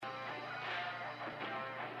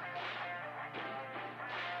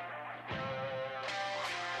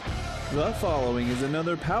The following is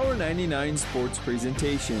another Power 99 sports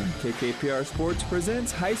presentation. KKPR Sports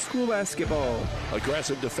presents high school basketball.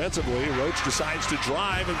 Aggressive defensively, Roach decides to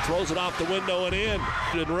drive and throws it off the window and in.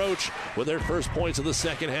 And Roach, with their first points of the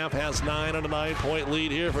second half, has 9 on a 9-point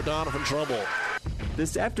lead here for Doniphan Trumbull.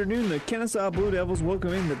 This afternoon, the Kenesaw Blue Devils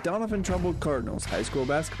welcome in the Doniphan Trumbull Cardinals. High school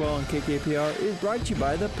basketball on KKPR is brought to you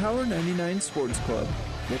by the Power 99 Sports Club.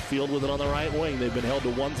 Midfield with it on the right wing. They've been held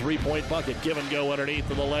to 1 3-point bucket. Give and go underneath,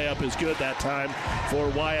 and the layup is good that time for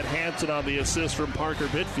Wyatt Hanson on the assist from Parker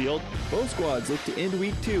Bitfield. Both squads look to end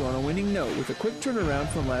week 2 on a winning note with a quick turnaround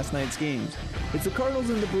from last night's games. It's the Cardinals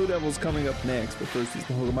and the Blue Devils coming up next, but first is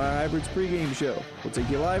the Hoegemeyer Hybrids pregame show. We'll take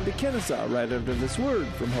you live to Kenesaw right after this word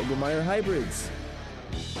from Hoegemeyer Hybrids.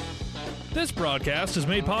 This broadcast is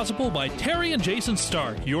made possible by Terry and Jason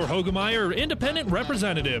Stark, your Hoegemeyer independent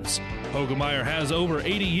representatives. Hoegemeyer has over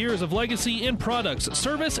 80 years of legacy in products,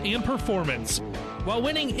 service, and performance. While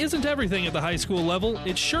winning isn't everything at the high school level,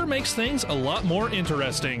 it sure makes things a lot more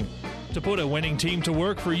interesting. To put a winning team to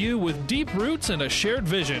work for you with deep roots and a shared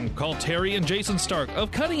vision, call Terry and Jason Stark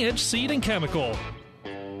of Cutting Edge Seed and Chemical.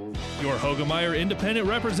 Your Hoegemeyer independent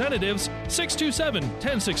representatives,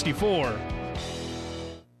 627-1064.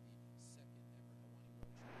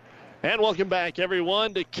 And welcome back,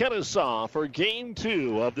 everyone, to Kenesaw for Game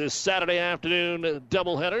 2 of this Saturday afternoon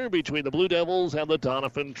doubleheader between the Blue Devils and the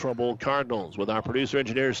Doniphan Trumbull Cardinals. With our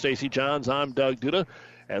producer-engineer, Stacy Johns, I'm Doug Duda.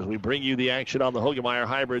 As we bring you the action on the Hoegemeyer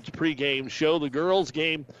Hybrids pregame show, the girls'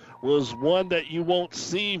 game was one that you won't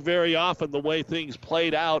see very often the way things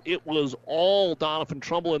played out. It was all Doniphan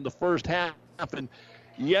Trumbull in the first half. And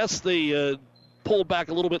yes, they pulled back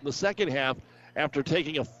a little bit in the second half after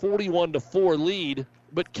taking a 41-4 lead.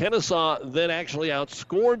 But Kenesaw then actually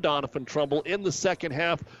outscored Doniphan Trumbull in the second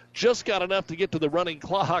half, just got enough to get to the running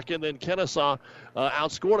clock, and then Kenesaw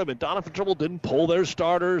outscored them. And Doniphan Trumbull didn't pull their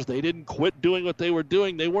starters. They didn't quit doing what they were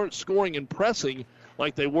doing. They weren't scoring and pressing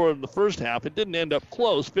like they were in the first half. It didn't end up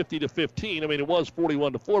close, 50-15. I mean, it was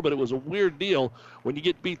 41-4, but it was a weird deal when you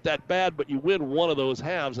get beat that bad, but you win one of those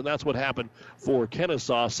halves, and that's what happened for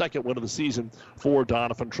Kenesaw, second win of the season for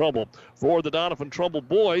Doniphan Trumbull. For the Doniphan Trumbull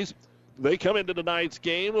boys, they come into tonight's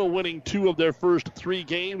game winning 2 of their first 3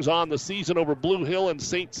 games on the season over Blue Hill and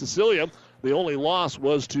St. Cecilia. The only loss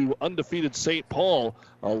was to undefeated St. Paul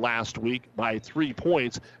last week by 3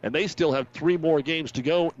 points, and they still have 3 more games to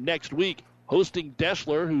go next week, hosting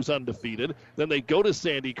Deschler, who's undefeated. Then they go to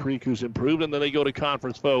Sandy Creek, who's improved, and then they go to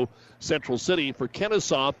conference foe Central City. For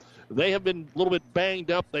Kenesaw, they have been a little bit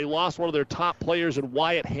banged up. They lost one of their top players in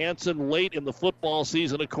Wyatt Hanson late in the football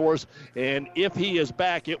season, of course. And if he is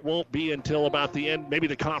back, it won't be until about the end, maybe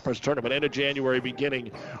the conference tournament, end of January,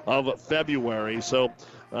 beginning of February. So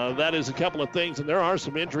that is a couple of things. And there are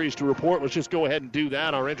some injuries to report. Let's just go ahead and do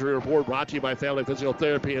that. Our injury report brought to you by Family Physical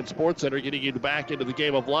Therapy and Sports Center, getting you back into the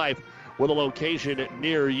game of life with a location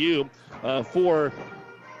near you. For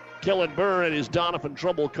Kellen Burr and his Doniphan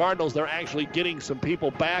Trumbull Cardinals, they're actually getting some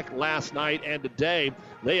people back last night and today.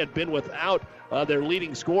 They had been without their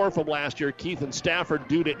leading scorer from last year, Keithan Stafford,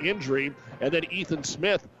 due to injury. And then Ethan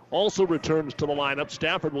Smith also returns to the lineup.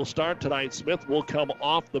 Stafford will start tonight. Smith will come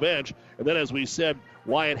off the bench. And then, as we said,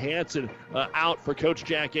 Wyatt Hanson out for Coach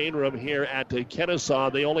Jack Ainram here at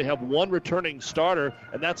Kenesaw. They only have 1 returning starter,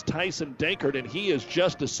 and that's Tyson Dankert, and he is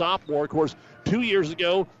just a sophomore. Of course, 2 years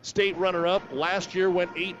ago, state runner-up. Last year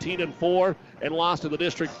went 18-4 and lost in the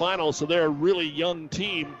district final, so they're a really young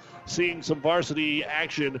team seeing some varsity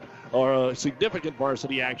action, or significant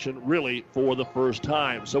varsity action, really, for the first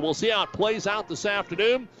time. So we'll see how it plays out this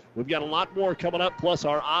afternoon. We've got a lot more coming up, plus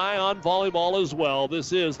our eye on volleyball as well.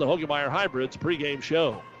 This is the Hoegemeyer Hybrids pregame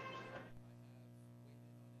show.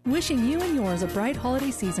 Wishing you and yours a bright holiday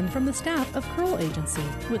season from the staff of Curl Agency,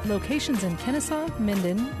 with locations in Kenesaw,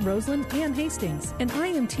 Minden, Roseland, and Hastings, an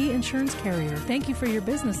IMT insurance carrier. Thank you for your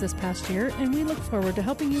business this past year, and we look forward to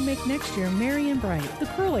helping you make next year merry and bright. The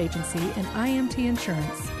Curl Agency and IMT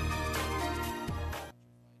Insurance.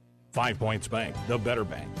 5 Points Bank, the better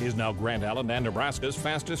bank, is now Grand Island and Nebraska's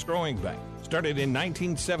fastest growing bank. Started in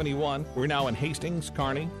 1971, we're now in Hastings,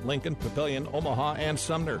 Kearney, Lincoln, Papillion, Omaha, and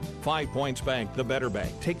Sumner. 5 Points Bank, the better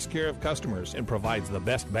bank, takes care of customers and provides the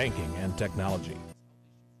best banking and technology.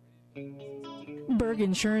 Berg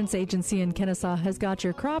Insurance Agency in Kenesaw has got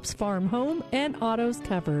your crops, farm, home, and autos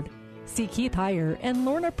covered. See Keith Heyer and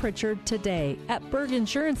Lorna Pritchard today at Berg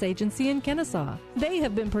Insurance Agency in Kenesaw. They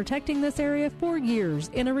have been protecting this area for years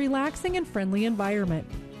in a relaxing and friendly environment.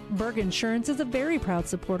 Berg Insurance is a very proud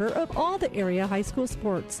supporter of all the area high school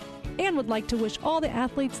sports and would like to wish all the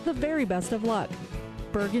athletes the very best of luck.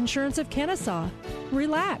 Berg Insurance of Kenesaw.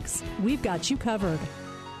 Relax, we've got you covered.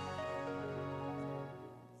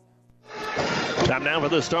 Time now for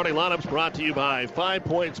the starting lineups brought to you by 5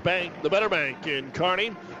 Points Bank, the better bank in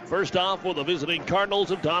Kearney. First off for the visiting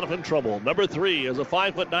Cardinals of Doniphan Trumbull. Number 3 is a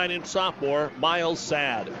 5'9" sophomore, Miles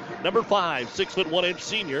Sad. Number 5, 6'1"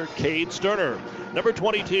 senior, Cade Sterner. Number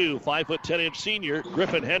 22, 5'10" senior,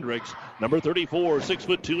 Griffin Hendricks. Number 34,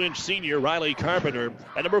 6'2" senior, Riley Carpenter.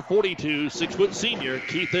 And number 42, 6' senior,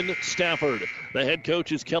 Keithan Stafford. The head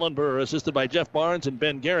coach is Kellen Burr, assisted by Jeff Barnes and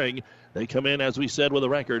Ben Gehring. They come in, as we said, with a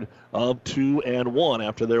record of 2-1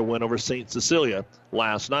 after their win over St. Cecilia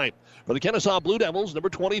last night. For the Kenesaw Blue Devils, number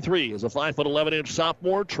 23 is a 5'11"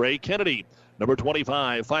 sophomore, Trey Kennedy. Number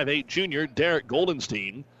 25, 5'8" junior, Derek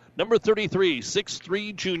Goldenstein. Number 33,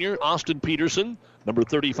 6'3" junior, Austin Peterson. Number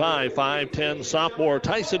 35, 5'10" sophomore,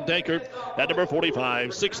 Tyson Dankert. And number 45,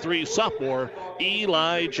 6'3" sophomore,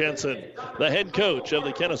 Eli Jensen. The head coach of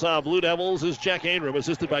the Kenesaw Blue Devils is Jack Ainram,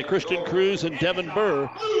 assisted by Christian Cruz and Devin Burr.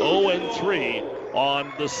 0-3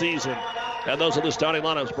 on the season. And those are the starting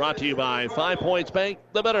lineups brought to you by 5 Points Bank,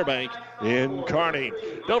 the better bank in Kearney.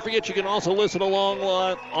 Don't forget you can also listen along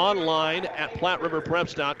online at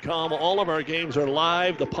PlatteRiverPreps.com. All of our games are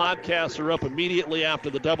live. The podcasts are up immediately after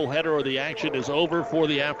the doubleheader or the action is over for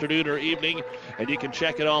the afternoon or evening. And you can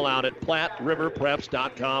check it all out at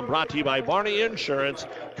PlatteRiverPreps.com. Brought to you by Barney Insurance,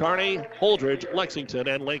 Kearney, Holdridge, Lexington,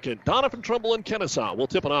 and Lincoln. Doniphan Trumbull and Kenesaw. We'll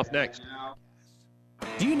tip it off next.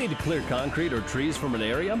 Do you need to clear concrete or trees from an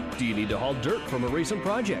area? Do you need to haul dirt from a recent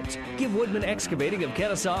project? Give Woodman Excavating of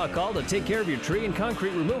Kenesaw a call to take care of your tree and concrete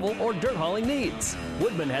removal or dirt hauling needs.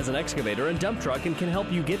 Woodman has an excavator and dump truck and can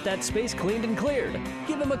help you get that space cleaned and cleared.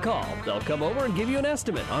 Give them a call. They'll come over and give you an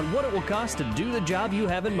estimate on what it will cost to do the job you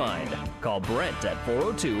have in mind. Call Brent at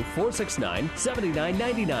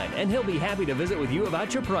 402-469-7999 and he'll be happy to visit with you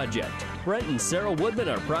about your project. Brent and Sarah Woodman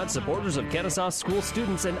are proud supporters of Kenesaw school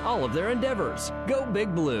students and all of their endeavors. Go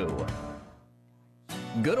Big Blue.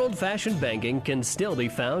 Good old-fashioned banking can still be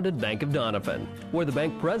found at Bank of Doniphan, where the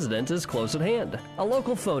bank president is close at hand. A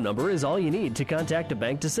local phone number is all you need to contact a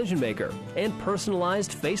bank decision maker, and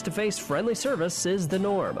personalized face-to-face friendly service is the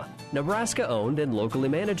norm. Nebraska-owned and locally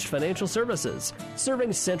managed financial services,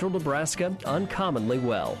 serving central Nebraska uncommonly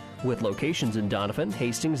well, with locations in Doniphan,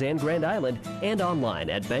 Hastings, and Grand Island, and online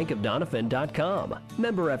at bankofdoniphan.com.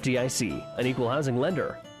 Member FDIC, an equal housing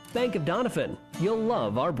lender. Bank of Doniphan, you'll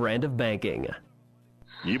love our brand of banking.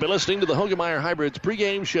 You've been listening to the Hogemeyer Hybrids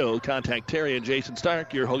pregame show. Contact Terry and Jason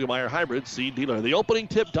Stark, your Hogemeyer Hybrids seed dealer. The opening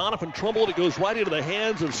tip, Doniphan Trumbull. It goes right into the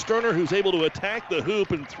hands of Sterner, who's able to attack the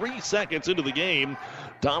hoop in 3 seconds into the game.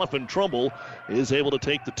 Doniphan Trumbull is able to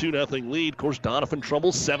take the 2-0 lead. Of course, Doniphan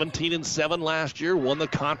Trumbull, 17-7 last year, won the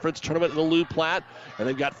conference tournament in the Lou Platte, and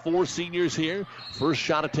they've got 4 seniors here. First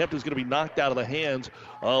shot attempt is going to be knocked out of the hands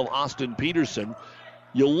of Austin Peterson.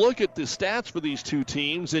 You look at the stats for these two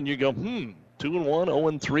teams, and you go, 2-1,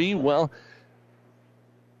 0-3. Well,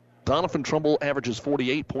 Doniphan Trumbull averages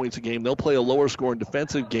 48 points a game. They'll play a lower-scoring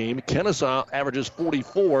defensive game. Kenesaw averages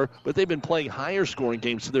 44, but they've been playing higher-scoring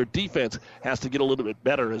games, so their defense has to get a little bit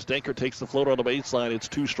better. As Danker takes the floater on the baseline, it's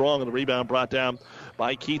too strong, and the rebound brought down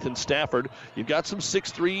by Keithan Stafford. You've got some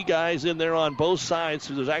 6'3 guys in there on both sides,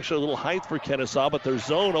 so there's actually a little height for Kenesaw, but their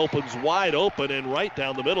zone opens wide open, and right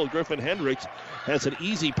down the middle, Griffin Hendricks has an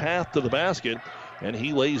easy path to the basket, and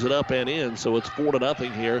he lays it up and in. So it's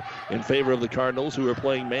 4-0 here in favor of the Cardinals, who are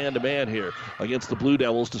playing man-to-man here against the Blue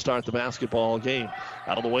Devils to start the basketball game.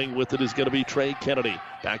 Out of the wing with it is going to be Trey Kennedy.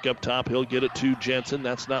 Back up top, he'll get it to Jensen.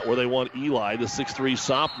 That's not where they want Eli. The 6'3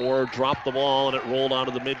 sophomore dropped the ball, and it rolled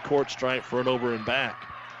onto the midcourt stripe for an over and back.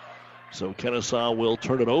 So Kenesaw will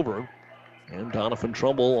turn it over. And Doniphan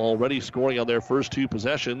Trumbull, already scoring on their first 2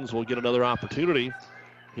 possessions, will get another opportunity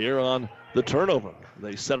here on the turnover.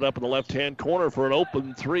 They set it up in the left-hand corner for an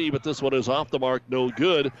open 3, but this one is off the mark, no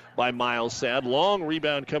good by Miles Sad. Long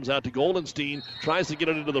rebound comes out to Goldenstein, tries to get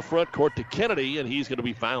it into the front court to Kennedy, and he's going to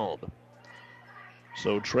be fouled.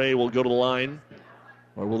 So Trey will go to the line,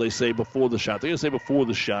 or will they say before the shot? They're going to say before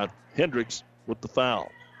the shot. Hendricks with the foul.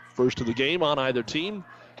 First of the game on either team,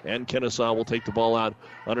 and Kenesaw will take the ball out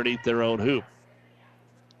underneath their own hoop.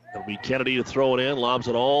 It'll be Kennedy to throw it in, lobs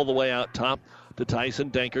it all the way out top to Tyson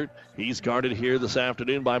Dankert. He's guarded here this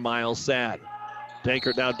afternoon by Miles Sad.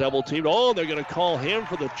 Dankert now double teamed. Oh, they're going to call him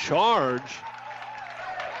for the charge.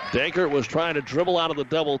 Dankert was trying to dribble out of the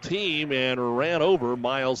double team and ran over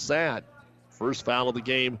Miles Sad. First foul of the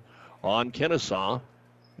game on Kenesaw,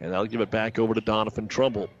 and that'll give it back over to Doniphan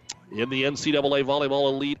Trumbull. In the NCAA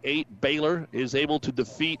Volleyball Elite 8, Baylor is able to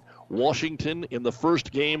defeat Washington in the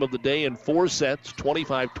first game of the day in 4 sets,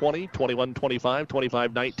 25-20, 21-25,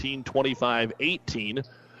 25-19, 25-18.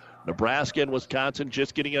 Nebraska and Wisconsin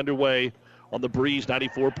just getting underway on the Breeze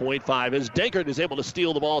 94.5 as Dankert is able to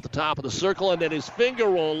steal the ball at the top of the circle, and then his finger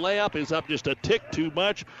roll layup is up just a tick too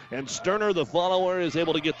much, and Sterner, the follower, is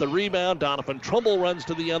able to get the rebound. Doniphan Trumbull runs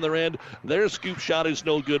to the other end. Their scoop shot is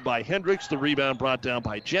no good by Hendricks. The rebound brought down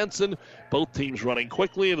by Jensen. Both teams running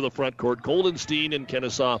quickly into the front court. Goldenstein and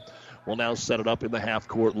Kenesaw will now set it up in the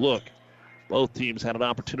half-court look. Both teams had an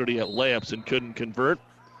opportunity at layups and couldn't convert,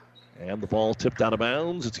 and the ball tipped out of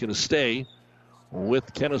bounds. It's going to stay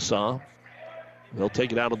with Kenesaw. They'll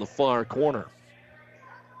take it out of the far corner.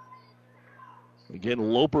 Again,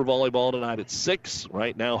 Loper volleyball tonight at 6.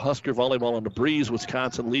 Right now, Husker volleyball on the Breeze.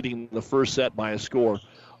 Wisconsin leading the first set by a score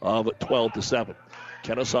of 12-7.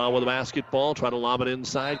 Kenesaw with a basketball, trying to lob it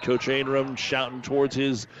inside. Coach Ainram shouting towards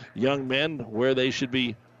his young men where they should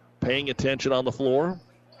be paying attention on the floor.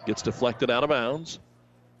 Gets deflected out of bounds.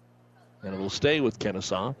 And it will stay with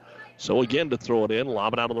Kenesaw. So again, to throw it in,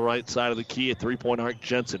 lob it out on the right side of the key at three-point arc.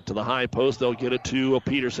 Jensen to the high post. They'll get it to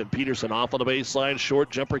Peterson. Peterson off on the baseline. Short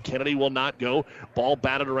jumper. Kennedy will not go. Ball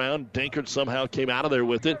batted around. Dankert somehow came out of there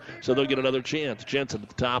with it, so they'll get another chance. Jensen at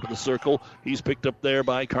the top of the circle. He's picked up there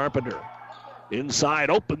by Carpenter. Inside,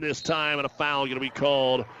 open this time, and a foul going to be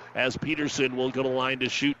called as Peterson will go to line to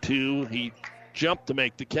shoot two. He jumped to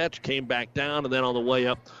make the catch, came back down, and then on the way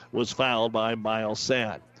up was fouled by Miles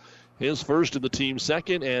Sad. His first and the team's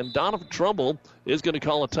second, and Doniphan Trumbull is going to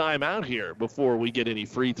call a timeout here before we get any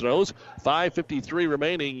free throws. 5:53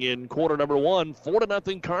 remaining in quarter number 1.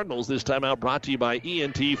 4-0 Cardinals. This timeout brought to you by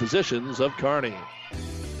ENT Physicians of Kearney.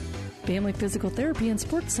 Family Physical Therapy and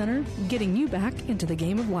Sports Center, getting you back into the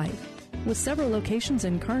game of life. With several locations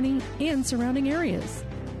in Kearney and surrounding areas.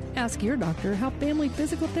 Ask your doctor how Family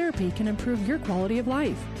Physical Therapy can improve your quality of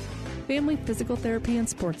life. Family Physical Therapy and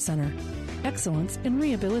Sports Center. Excellence in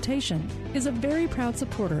Rehabilitation is a very proud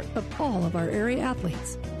supporter of all of our area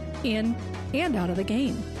athletes, in and out of the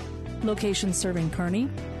game. Locations serving Kearney,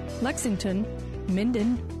 Lexington,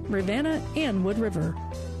 Minden, Ravenna, and Wood River.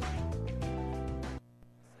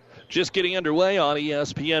 Just getting underway on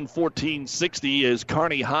ESPN 1460 is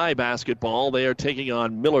Kearney High basketball. They are taking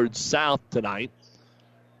on Millard South tonight.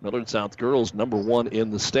 Millard South girls number 1 in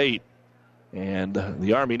the state. And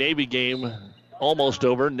the Army-Navy game almost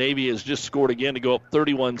over. Navy has just scored again to go up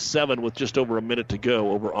 31-7 with just over a minute to go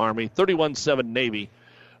over Army. 31-7 Navy,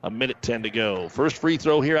 a minute 10 to go. First free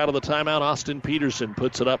throw here out of the timeout. Austin Peterson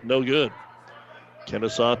puts it up, no good.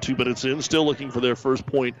 Kenesaw 2 minutes in, still looking for their first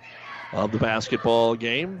point of the basketball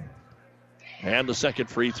game. And the second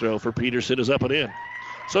free throw for Peterson is up and in.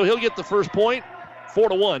 So he'll get the first point.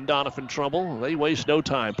 4-1, Doniphan Trumbull. They waste no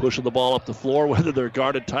time pushing the ball up the floor, whether they're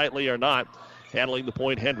guarded tightly or not. Handling the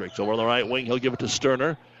point, Hendricks. Over on the right wing, he'll give it to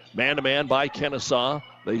Sterner. Man-to-man by Kenesaw.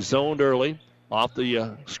 They zoned early. Off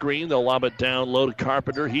the screen, they'll lob it down low to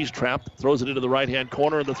Carpenter. He's trapped. Throws it into the right-hand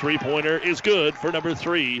corner, and the three-pointer is good for number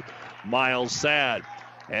 3, Miles Sad.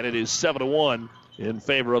 And it is 7-1 in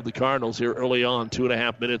favor of the Cardinals here early on.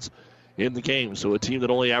 2.5 minutes in the game. So a team that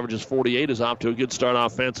only averages 48 is off to a good start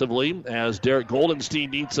offensively as Derek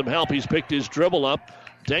Goldenstein needs some help. He's picked his dribble up.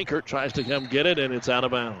 Dankert tries to come get it, and it's out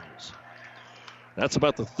of bounds. That's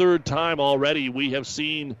about the third time already we have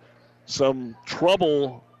seen some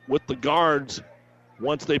trouble with the guards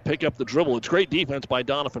once they pick up the dribble. It's great defense by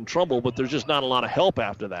Doniphan Trumbull, but there's just not a lot of help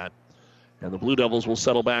after that. And the Blue Devils will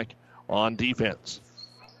settle back on defense.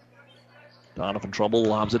 Doniphan Trumbull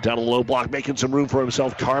lobs it down a low block, making some room for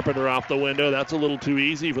himself. Carpenter off the window. That's a little too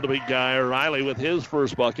easy for the big guy. Riley with his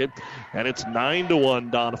first bucket. And it's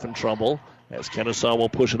 9-1 Doniphan Trumbull. As Kenesaw will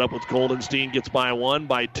push it up with Goldenstein. Gets by 1,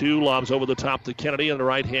 by 2. Lobs over the top to Kennedy in the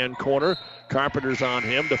right-hand corner. Carpenter's on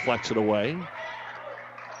him. Deflects it away.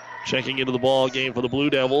 Checking into the ball game for the Blue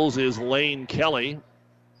Devils is Lane Kelly.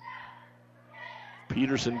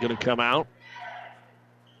 Peterson going to come out.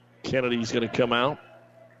 Kennedy's going to come out.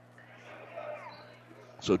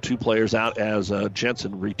 So 2 players out as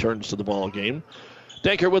Jensen returns to the ball game.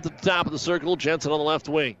 Dankert with the top of the circle. Jensen on the left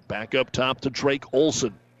wing. Back up top to Drake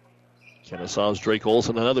Olson. Kenesaw's Drake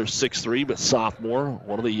Olson, another 6'3", but sophomore.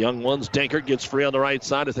 One of the young ones. Dankert gets free on the right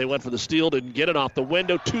side as they went for the steal. Didn't get it off the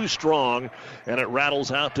window. Too strong, and it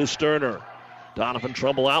rattles out to Sterner. Doniphan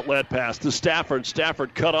Trumbull outlet pass to Stafford.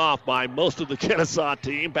 Stafford cut off by most of the Kenesaw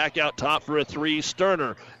team. Back out top for a 3.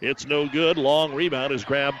 Sterner. It's no good. Long rebound is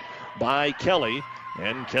grabbed by Kelly.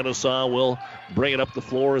 And Kenesaw will bring it up the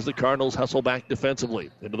floor as the Cardinals hustle back defensively.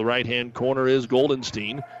 Into the right-hand corner is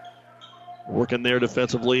Goldenstein. Working there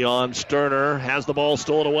defensively on Sterner. Has the ball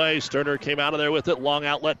stolen away. Sterner came out of there with it. Long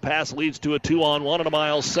outlet pass leads to a 2-on-1 and a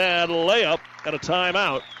Miles Sad layup and a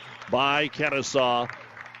timeout by Kenesaw.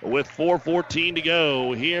 with 4:14 to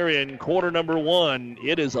go here in quarter number one.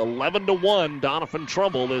 It is 11-1 Doniphan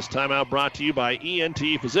Trumbull. This timeout brought to you by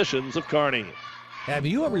ENT Physicians of Kearney. Have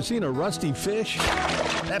you ever seen a rusty fish?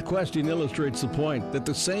 That question illustrates the point that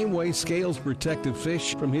the same way scales protect a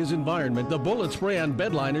fish from his environment, the bullet spray on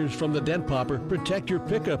bed liners from the Dent Popper protect your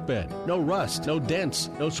pickup bed. No rust, no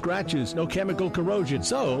dents, no scratches, no chemical corrosion.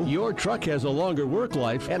 So your truck has a longer work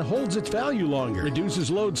life and holds its value longer,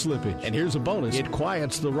 reduces load slippage. And here's a bonus, it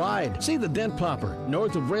quiets the ride. See the Dent Popper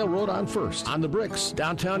north of Railroad on 1st, on the Bricks,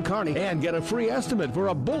 downtown Kearney, and get a free estimate for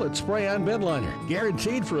a bullet spray on bed liner.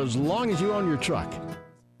 Guaranteed for as long as you own your truck.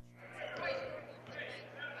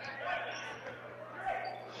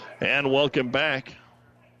 And welcome back.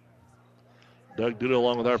 Doug Duda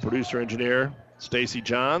along with our producer engineer, Stacy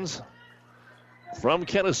Johns. From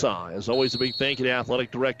Kenesaw, as always, a big thank you to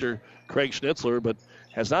Athletic Director Craig Schnitzler, but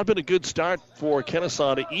has not been a good start for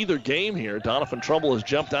Kenesaw to either game here. Doniphan Trumbull has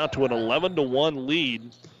jumped out to an 11-1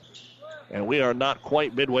 lead, and we are not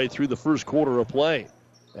quite midway through the first quarter of play,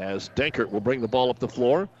 as Denkert will bring the ball up the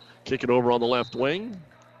floor, kick it over on the left wing.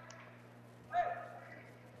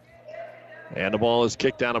 And the ball is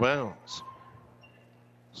kicked out of bounds.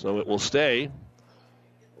 So it will stay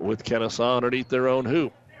with Kenesaw underneath their own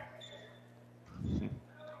hoop.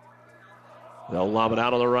 They'll lob it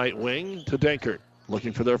out on the right wing to Denkert,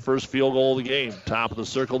 looking for their first field goal of the game. Top of the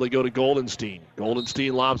circle, they go to Goldenstein.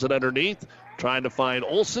 Goldenstein lobs it underneath, trying to find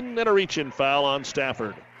Olsen, and a reach-in foul on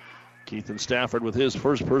Stafford. Keithan Stafford with his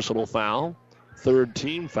first personal foul, third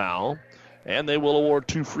team foul, and they will award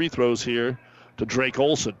 2 free throws here to Drake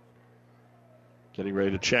Olsen. Getting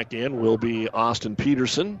ready to check in will be Austin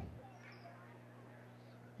Peterson.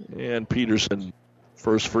 And Peterson,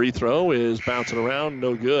 first free throw is bouncing around,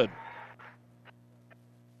 no good.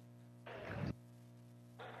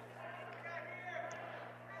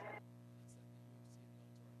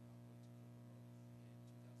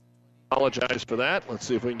 Apologize for that. Let's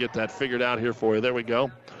see if we can get that figured out here for you. There we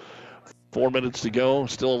go. 4 minutes to go.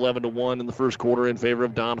 Still 11-1 in the first quarter in favor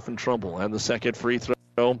of Doniphan Trumbull. And the second free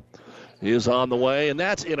throw is on the way, and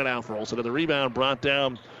that's in and out for Olsen. And the rebound brought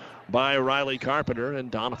down by Riley Carpenter,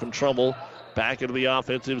 and Doniphan Trumbull back into the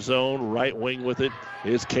offensive zone. Right wing with it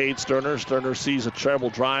is Cade Sterner. Sterner sees a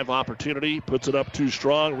treble drive opportunity, puts it up too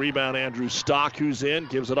strong. Rebound Andrew Stock, who's in,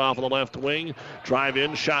 gives it off on the left wing. Drive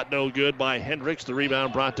in, shot no good by Hendricks. The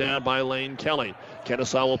rebound brought down by Lane Kelly.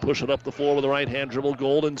 Kenesaw will push it up the floor with a right-hand dribble.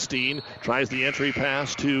 Goldenstein tries the entry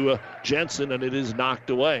pass to Jensen, and it is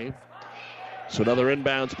knocked away. So another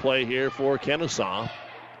inbounds play here for Kenesaw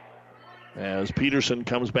as Peterson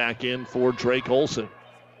comes back in for Drake Olsen.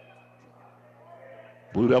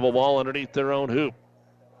 Blue Devil ball underneath their own hoop.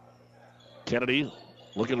 Kennedy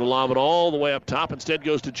looking to lob it all the way up top. Instead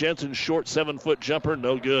goes to Jensen. Short 7-foot jumper.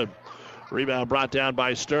 No good. Rebound brought down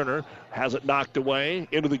by Sterner. Has it knocked away.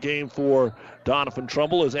 Into the game for Doniphan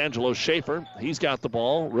Trumbull is Angelo Schaefer. He's got the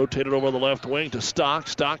ball. Rotated over the left wing to Stock.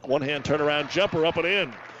 Stock, one-hand turnaround jumper up and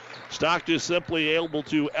in. Stock just simply able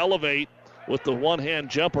to elevate with the one-hand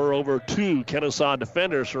jumper over 2 Kenesaw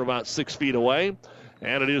defenders from about 6 feet away.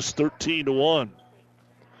 And it is 13-1.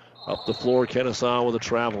 Up the floor, Kenesaw with a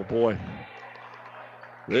travel. Boy,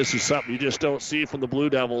 this is something you just don't see from the Blue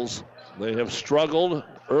Devils. They have struggled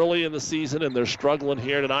early in the season, and they're struggling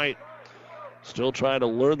here tonight. Still trying to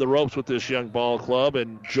learn the ropes with this young ball club,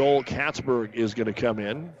 and Joel Katzberg is going to come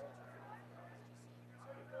in.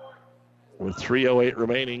 With 3:08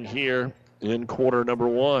 remaining here in quarter number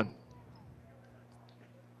one.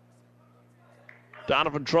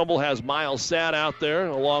 Doniphan Trumbull has Miles Sad out there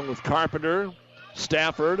along with Carpenter,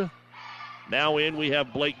 Stafford. Now in we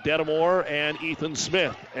have Blake Dedamore and Ethan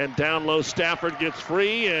Smith. And down low Stafford gets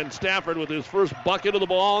free, and Stafford with his first bucket of the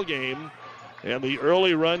ball game. And the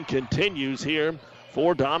early run continues here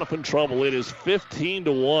for Doniphan Trumbull. It is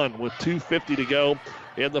 15-1 with 2:50 to go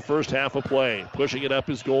in the first half of play. Pushing it up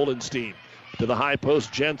is Goldenstein. To the high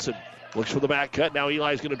post, Jensen looks for the back cut. Now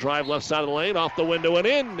Eli's going to drive left side of the lane, off the window and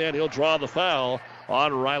in, and he'll draw the foul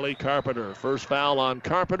on Riley Carpenter. First foul on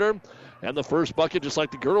Carpenter, and the first bucket, just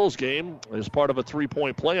like the girls' game, is part of a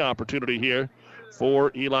three-point play opportunity here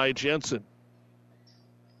for Eli Jensen.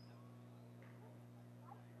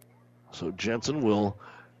 So Jensen will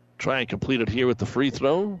try and complete it here with the free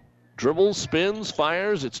throw. Dribbles, spins,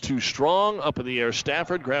 fires. It's too strong. Up in the air,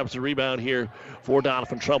 Stafford grabs the rebound here for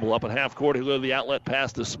Doniphan Trumbull. Up at half court, he'll go to the outlet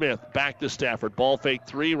pass to Smith. Back to Stafford. Ball fake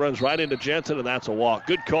three, runs right into Jensen, and that's a walk.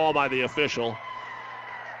 Good call by the official.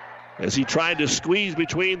 As he tried to squeeze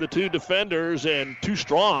between the two defenders, and too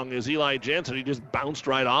strong is Eli Jensen. He just bounced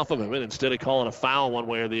right off of him, and instead of calling a foul one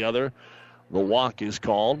way or the other, the walk is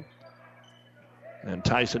called. And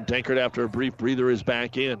Tyson Denkert, after a brief breather, is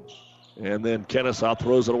back in. And then Kenesaw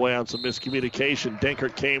throws it away on some miscommunication.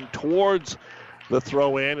 Denkert came towards the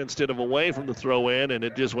throw-in instead of away from the throw-in, and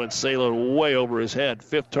it just went sailing way over his head.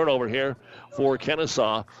 Fifth turnover here for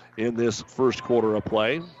Kenesaw in this first quarter of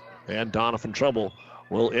play. And Doniphan Trumbull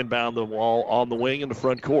will inbound the ball on the wing in the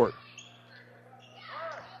front court.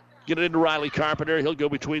 Get it into Riley Carpenter. He'll go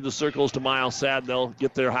between the circles to Miles Sad. They'll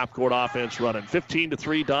get their half court offense running.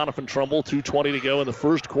 15-3, Doniphan Trumbull. 2:20 to go in the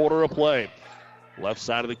first quarter of play. Left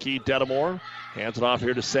side of the key, Dedamore. Hands it off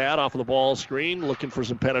here to Sad, off of the ball screen, looking for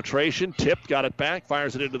some penetration. Tipped, got it back,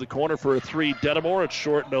 fires it into the corner for a three. Dedamore, it's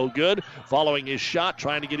short, no good. Following his shot,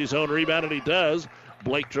 trying to get his own rebound, and he does.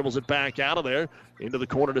 Blake dribbles it back out of there, into the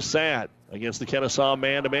corner to Sad. Against the Kenesaw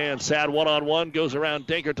man-to-man. Sad one-on-one, goes around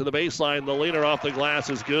Denkert to the baseline. The leaner off the glass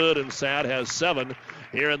is good, and Sad has 7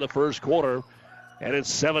 here in the first quarter. And it's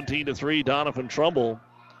 17-3, Doniphan Trumbull.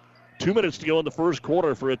 2 minutes to go in the first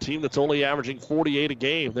quarter for a team that's only averaging 48 a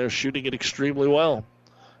game. They're shooting it extremely well.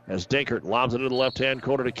 As Denkert lobs it into the left-hand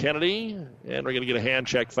corner to Kennedy. And we're going to get a hand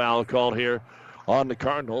check foul called here on the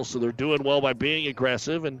Cardinals. So they're doing well by being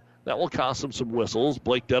aggressive, and that will cost them some whistles.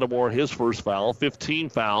 Blake Dedamore, his first foul, 15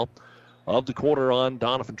 foul of the quarter on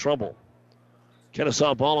Doniphan Trumbull.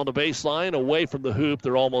 Kenesaw ball on the baseline, away from the hoop.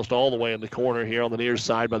 They're almost all the way in the corner here on the near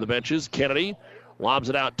side by the benches. Kennedy lobs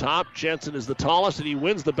it out top. Jensen is the tallest, and he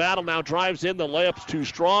wins the battle. Now drives in. The layup's too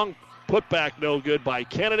strong. Put back no good by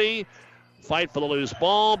Kennedy. Fight for the loose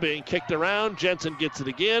ball. Being kicked around. Jensen gets it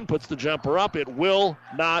again. Puts the jumper up. It will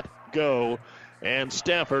not go. And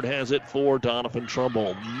Stafford has it for Doniphan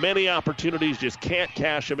Trumbull. Many opportunities, just can't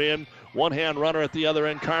cash them in. One-hand runner at the other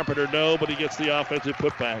end. Carpenter, no, but he gets the offensive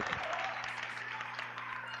putback.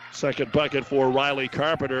 Second bucket for Riley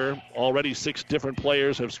Carpenter. Already 6 different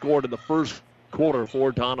players have scored in the first quarter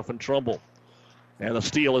for Doniphan Trumbull. And the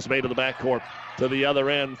steal is made to the backcourt. To the other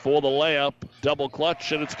end for the layup. Double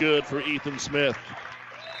clutch, and it's good for Ethan Smith.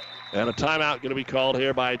 And a timeout going to be called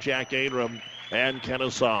here by Jack Ingram and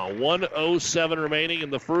Kenesaw. 1:07 remaining in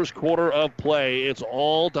the first quarter of play. It's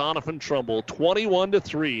all Doniphan Trumbull.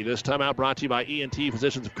 21-3. This timeout brought to you by ENT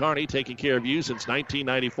Physicians of Kearney, taking care of you since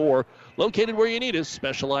 1994. Located where you need us,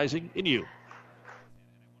 specializing in you.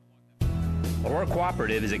 Aurora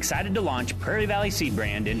Cooperative is excited to launch Prairie Valley Seed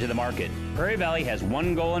Brand into the market. Prairie Valley has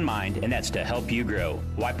one goal in mind, and that's to help you grow.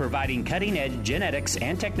 While providing cutting-edge genetics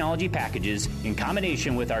and technology packages in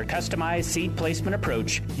combination with our customized seed placement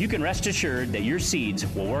approach, you can rest assured that your seeds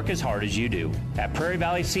will work as hard as you do. At Prairie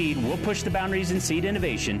Valley Seed, we'll push the boundaries in seed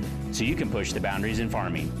innovation so you can push the boundaries in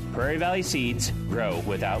farming. Prairie Valley Seeds, grow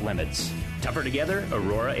without limits. Tougher together,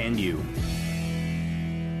 Aurora and you.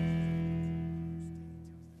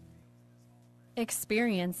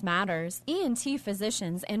 Experience matters. ENT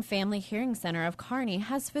Physicians and Family Hearing Center of Kearney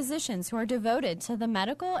has physicians who are devoted to the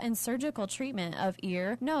medical and surgical treatment of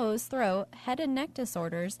ear, nose, throat, head and neck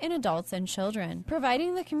disorders in adults and children,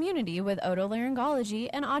 providing the community with otolaryngology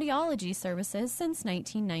and audiology services since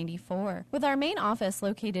 1994. With our main office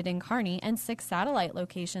located in Kearney and 6 satellite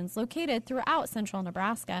locations located throughout central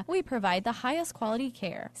Nebraska, we provide the highest quality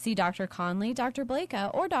care. See Dr. Conley, Dr. Blaka,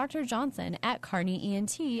 or Dr. Johnson at Kearney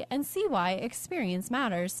ENT and see why experience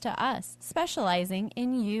matters to us, specializing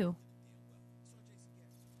in you.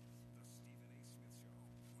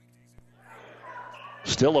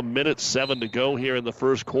 Still 1:07 to go here in the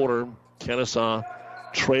first quarter. Kenesaw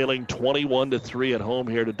trailing 21-3 at home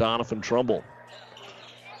here to Doniphan Trumbull.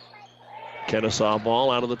 Kenesaw ball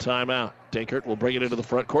out of the timeout. Denkert will bring it into the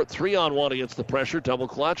front court. 3-on-1 against the pressure. Double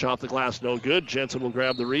clutch. Off the glass, no good. Jensen will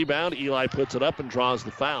grab the rebound. Eli puts it up and draws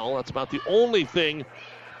the foul. That's about the only thing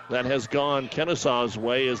that has gone Kenesaw's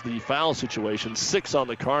way is the foul situation. 6 on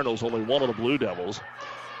the Cardinals, only 1 on the Blue Devils.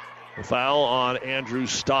 The foul on Andrew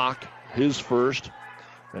Stock, his first.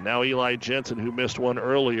 And now Eli Jensen, who missed one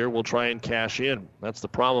earlier, will try and cash in. That's the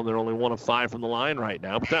problem. They're only 1 of 5 from the line right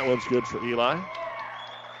now, but that one's good for Eli.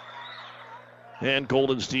 And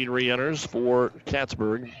Goldenstein re-enters for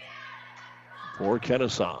Katzenberg for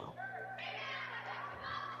Kenesaw.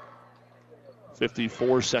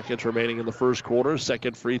 54 seconds remaining in the first quarter.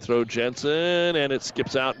 Second free throw, Jensen, and it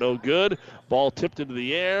skips out, no good. Ball tipped into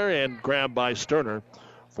the air and grabbed by Sterner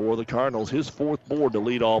for the Cardinals. His 4th board to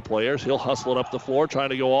lead all players. He'll hustle it up the floor, trying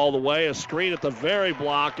to go all the way. A screen at the very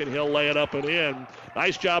block, and he'll lay it up and in.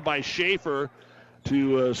 Nice job by Schaefer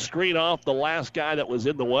to screen off the last guy that was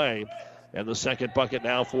in the way. And the second bucket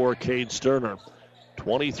now for Cade Sterner.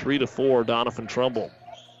 23-4, Doniphan Trumbull.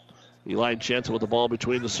 Eli Jensen with the ball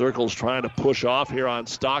between the circles, trying to push off here on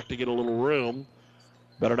Stock to get a little room.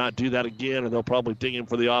 Better not do that again, and they'll probably ding him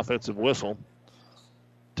for the offensive whistle.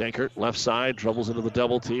 Dankert, left side, dribbles into the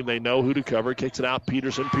double team. They know who to cover, kicks it out.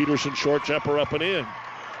 Peterson, short jumper up and in.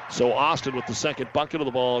 So Austin with the second bucket of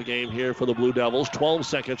the ball game here for the Blue Devils. 12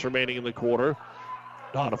 seconds remaining in the quarter.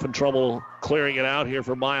 Doniphan Trumbull clearing it out here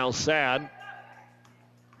for Miles Sad.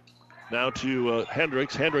 Now to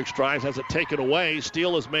Hendricks. Hendricks drives, has it taken away.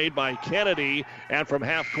 Steal is made by Kennedy, and from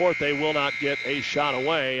half court they will not get a shot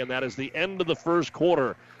away, and that is the end of the first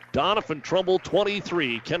quarter. Doniphan Trumbull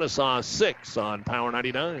 23, Kenesaw 6 on Power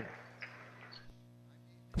 99.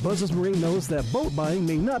 Buzz's Marine knows that boat buying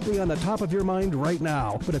may not be on the top of your mind right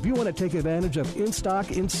now, but if you want to take advantage of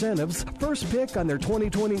in-stock incentives, first pick on their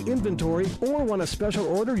 2020 inventory, or want to special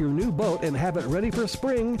order your new boat and have it ready for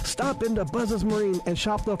spring, stop into Buzz's Marine and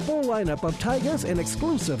shop the full lineup of Tigers and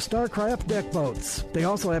exclusive StarCraft deck boats. They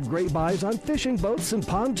also have great buys on fishing boats and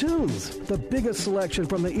pontoons. The biggest selection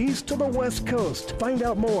from the east to the west coast. Find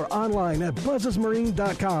out more online at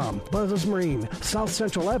buzzesmarine.com. Buzz's Marine, South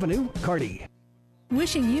Central Avenue, Kearney.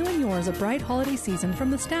 Wishing you and yours a bright holiday season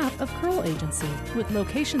from the staff of Curl Agency, with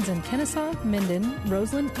locations in Kenesaw, Minden,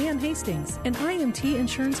 Roseland, and Hastings, an IMT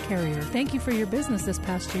insurance carrier. Thank you for your business this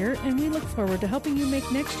past year, and we look forward to helping you make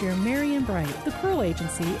next year merry and bright. The Curl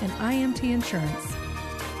Agency and IMT Insurance.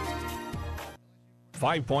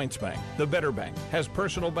 5 Points Bank, the better bank, has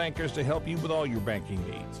personal bankers to help you with all your banking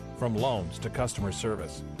needs, from loans to customer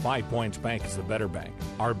service. 5 Points Bank is the better bank.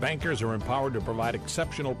 Our bankers are empowered to provide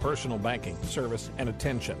exceptional personal banking, service, and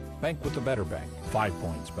attention. Bank with the better bank. 5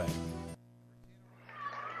 Points Bank.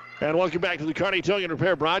 And welcome back to the Kearney Towing and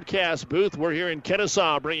Repair broadcast booth. We're here in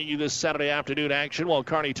Kenesaw bringing you this Saturday afternoon action while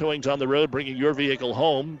Kearney Towing's on the road bringing your vehicle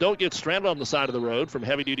home. Don't get stranded on the side of the road. From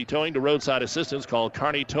heavy-duty towing to roadside assistance, call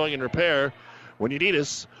Kearney Towing and Repair. When you need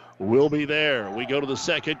us, we'll be there. We go to the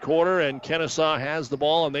second quarter, and Kenesaw has the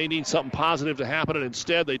ball, and they need something positive to happen, and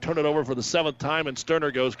instead they turn it over for the seventh time, and Sterner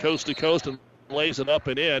goes coast to coast and lays it up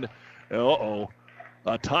and in. A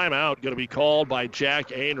timeout going to be called by Jack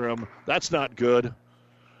Ainram. That's not good.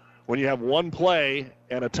 When you have one play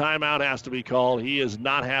and a timeout has to be called, he is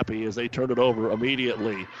not happy as they turn it over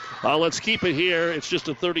immediately. Let's keep it here. It's just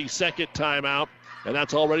a 30-second timeout, and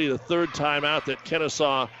that's already the third timeout that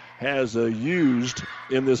Kenesaw has used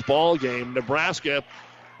in this ball game. Nebraska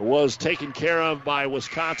was taken care of by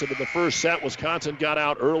Wisconsin in the first set. Wisconsin got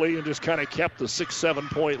out early and just kind of kept the 6-7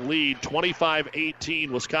 point lead.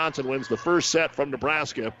 25-18, Wisconsin wins the first set from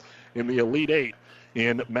Nebraska in the Elite Eight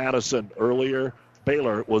in Madison. Earlier,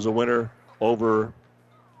 Baylor was a winner over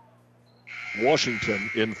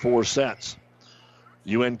Washington in 4 sets.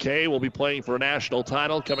 UNK will be playing for a national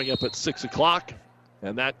title coming up at 6 o'clock,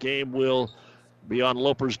 and that game will be on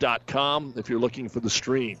lopers.com if you're looking for the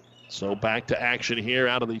stream. So back to action here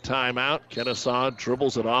out of the timeout. Kenesaw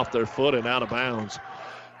dribbles it off their foot and out of bounds.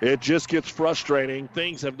 It just gets frustrating.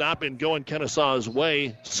 Things have not been going Kenesaw's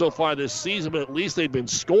way so far this season, but at least they've been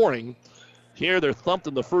scoring. Here they're thumped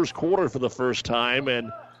in the first quarter for the first time,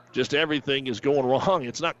 and just everything is going wrong.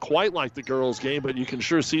 It's not quite like the girls' game, but you can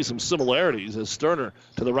sure see some similarities as Sterner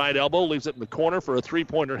to the right elbow leaves it in the corner for a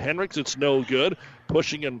three-pointer. Hendricks, it's no good.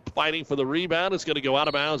 Pushing and fighting for the rebound. It's going to go out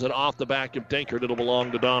of bounds and off the back of Dankert. It'll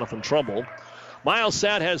belong to Doniphan Trumbull. Miles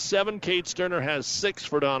Sad has 7. Kate Sterner has 6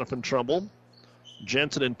 for Doniphan Trumbull.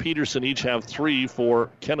 Jensen and Peterson each have 3 for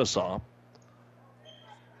Kenesaw.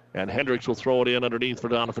 And Hendricks will throw it in underneath for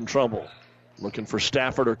Doniphan Trumbull. Looking for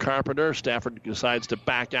Stafford or Carpenter. Stafford decides to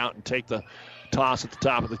back out and take the toss at the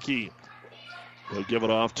top of the key. He'll give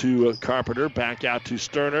it off to Carpenter. Back out to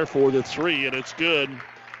Sterner for the 3, and it's good.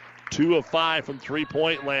 2 of 5 from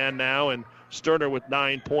three-point land now, and Sterner with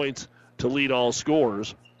 9 points to lead all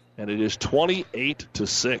scorers. And it is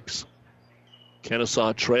 28-6.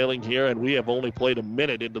 Kenesaw trailing here, and we have only played a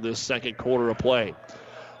minute into this second quarter of play.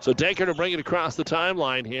 So Dankert to bring it across the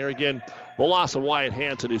timeline here. Again, the loss of Wyatt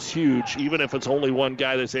Hanson is huge. Even if it's only one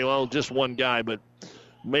guy, they say, well, just one guy, but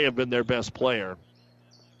may have been their best player.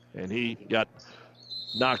 And he got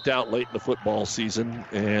knocked out late in the football season,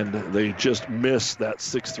 and they just missed that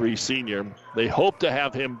 6'3 senior. They hope to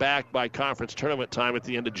have him back by conference tournament time at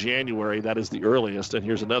the end of January. That is the earliest. And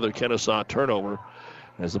here's another Kenesaw turnover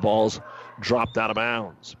as the ball's dropped out of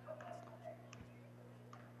bounds.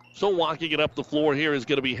 So walking it up the floor here is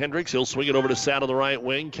going to be Hendricks. He'll swing it over to Sad on the right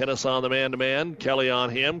wing. Kenesaw on the man-to-man. Kelly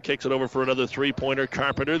on him. Kicks it over for another three-pointer.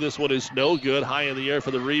 Carpenter. This one is no good. High in the air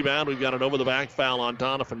for the rebound. We've got an over-the-back foul on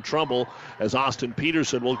Doniphan Trumbull as Austin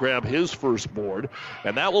Peterson will grab his first board.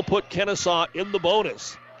 And that will put Kenesaw in the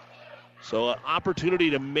bonus. So an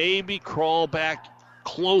opportunity to maybe crawl back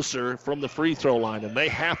closer from the free throw line. And they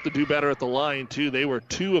have to do better at the line, too. They were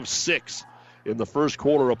 2 of 6 in the first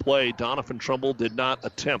quarter of play. Doniphan Trumbull did not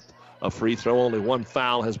attempt a free throw. Only one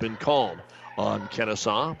foul has been called on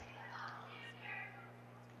Kenesaw.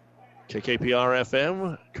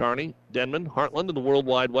 KKPR-FM, Kearney, Denman, Heartland, and the World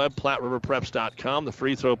Wide Web, PlatteRiverPreps.com. The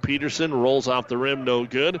free throw, Peterson rolls off the rim, no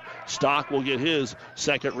good. Stock will get his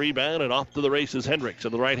second rebound, and off to the races Hendricks.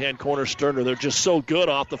 In the right-hand corner, Sterner. They're just so good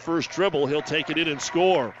off the first dribble, he'll take it in and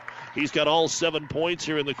score. He's got all 7 points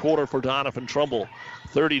here in the quarter for Doniphan Trumbull,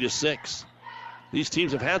 30-6. These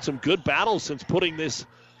teams have had some good battles since putting this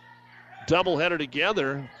doubleheader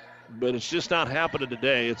together, but it's just not happening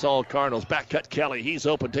today. It's all Cardinals. Back cut Kelly. He's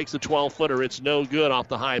open. Takes the 12-footer. It's no good off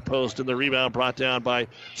the high post, and the rebound brought down by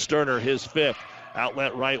Sterner, his fifth.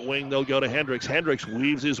 Outlet right wing. They'll go to Hendricks. Hendricks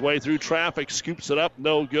weaves his way through traffic. Scoops it up.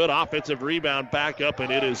 No good. Offensive rebound back up, and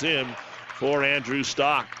it is in for Andrew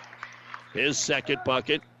Stock. His second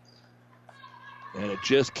bucket. And it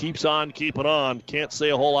just keeps on keeping on. Can't say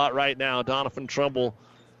a whole lot right now. Doniphan Trumbull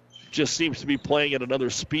just seems to be playing at another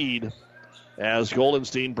speed as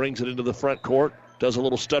Goldenstein brings it into the front court. Does a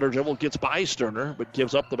little stutter dribble, gets by Sterner, but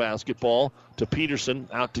gives up the basketball to Peterson,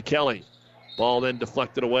 out to Kelly. Ball then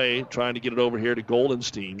deflected away, trying to get it over here to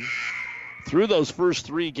Goldenstein. Through those first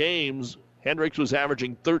 3 games, Hendricks was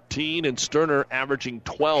averaging 13 and Sterner averaging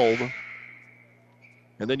 12.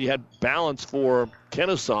 And then you had balance for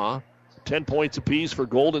Kenesaw, 10 points apiece for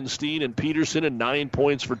Goldenstein and Peterson, and 9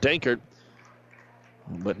 points for Dankert.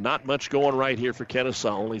 But not much going right here for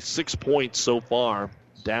Kenesaw. Only 6 points so far.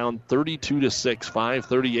 Down 32-6.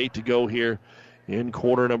 5:38 to go here in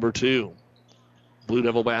quarter number 2. Blue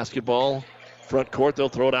Devil basketball. Front court, they'll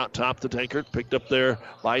throw it out top to Dankert. Picked up there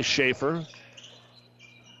by Schaefer.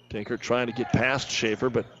 Dankert trying to get past Schaefer,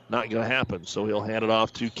 but not going to happen. So he'll hand it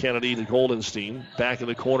off to Kennedy to Goldenstein. Back in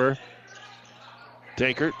the corner.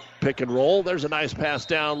 Dankert, pick and roll. There's a nice pass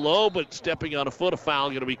down low, but stepping on a foot, a foul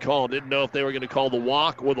going to be called. Didn't know if they were going to call the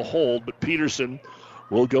walk or the hold, but Peterson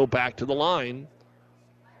will go back to the line.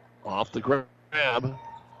 Off the grab.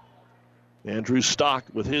 Andrew Stock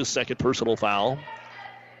with his second personal foul.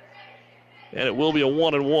 And it will be a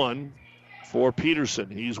 1-and-1 for Peterson.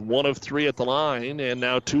 He's 1 of 3 at the line and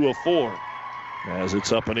now 2 of 4 as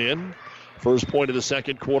it's up and in. First point of the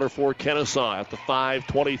second quarter for Kenesaw at the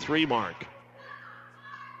 5:23 mark.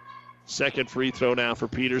 Second free throw now for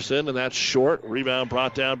Peterson, and that's short. Rebound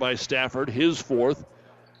brought down by Stafford, his fourth.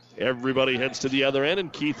 Everybody heads to the other end,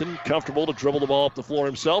 and Keithan, comfortable to dribble the ball up the floor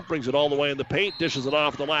himself, brings it all the way in the paint, dishes it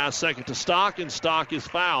off the last second to Stock, and Stock is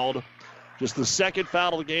fouled. Just the second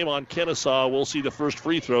foul of the game on Kenesaw. We'll see the first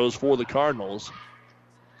free throws for the Cardinals.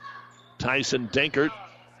 Tyson Dankert,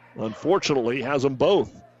 unfortunately, has them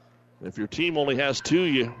both. If your team only has 2,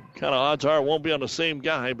 you kind of odds are it won't be on the same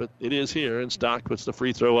guy, but it is here, and Stock puts the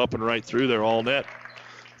free throw up and right through there, all net.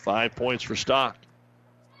 5 points for Stock.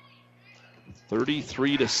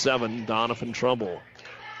 33-7, Doniphan Trumbull.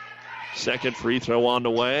 Second free throw on the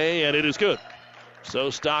way, and it is good. So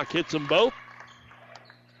Stock hits them both.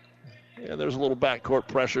 And there's a little backcourt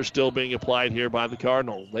pressure still being applied here by the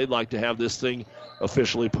Cardinals. They'd like to have this thing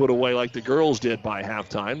officially put away like the girls did by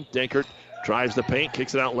halftime. Dankert drives the paint,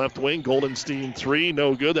 kicks it out left wing. Goldenstein 3,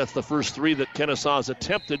 no good. That's the first 3 that Kenesaw's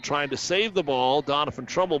attempted, trying to save the ball. Doniphan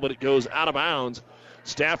Trumbull, but it goes out of bounds.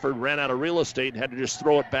 Stafford ran out of real estate and had to just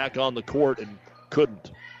throw it back on the court and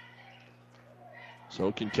couldn't.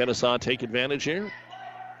 So can Kenesaw take advantage here?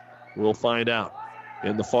 We'll find out.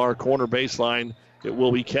 In the far corner baseline, it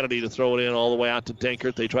will be Kennedy to throw it in all the way out to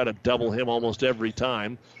Dankert. They try to double him almost every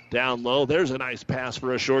time. Down low, there's a nice pass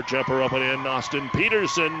for a short jumper up and in. Austin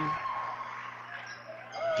Peterson.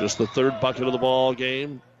 Just the third bucket of the ball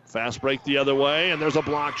game. Fast break the other way, and there's a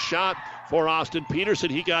blocked shot for Austin Peterson.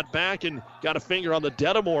 He got back and got a finger on the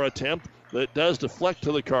Dedamore attempt that does deflect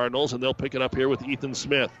to the Cardinals, and they'll pick it up here with Ethan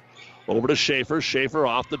Smith. Over to Schaefer. Schaefer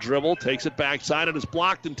off the dribble, takes it backside, and is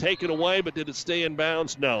blocked and taken away, but did it stay in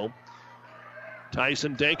bounds? No.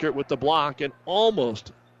 Tyson Dankert with the block and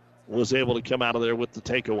almost was able to come out of there with the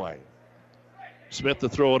takeaway. Smith to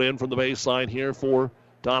throw it in from the baseline here for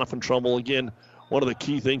Doniphan Trumbull. Again, one of the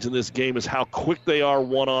key things in this game is how quick they are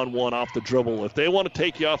one-on-one off the dribble. If they want to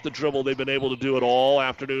take you off the dribble, they've been able to do it all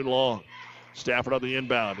afternoon long. Stafford on the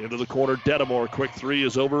inbound. Into the corner, Dedamore. Quick 3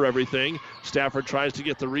 is over everything. Stafford tries to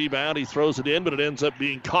get the rebound. He throws it in, but it ends up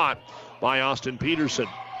being caught by Austin Peterson.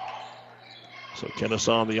 So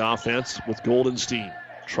Kenesaw on the offense with Goldenstein.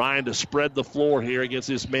 Trying to spread the floor here against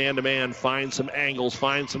this man-to-man. Find some angles,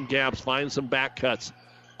 find some gaps, find some back cuts.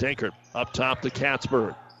 Dankert up top to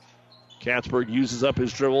Katzberg. Katzberg uses up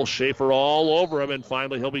his dribble. Schaefer all over him, and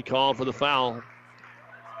finally he'll be called for the foul.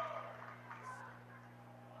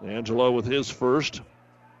 Angelo with his first.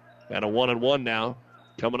 And a 1-and-1 now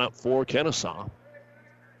coming up for Kenesaw.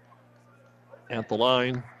 At the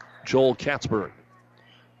line Joel Katzberg,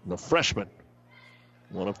 the freshman.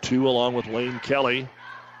 One of two along with Lane Kelly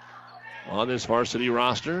on this varsity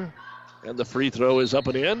roster. And the free throw is up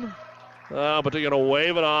and in. But they're going to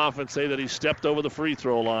wave it off and say that he stepped over the free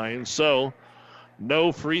throw line. So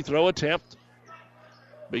no free throw attempt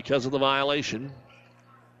because of the violation.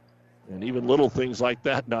 And even little things like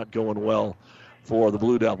that not going well for the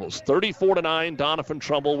Blue Devils. 34-9, Doniphan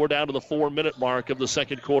Trumbull. We're down to the 4-minute mark of the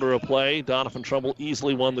second quarter of play. Doniphan Trumbull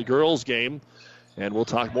easily won the girls' game. And we'll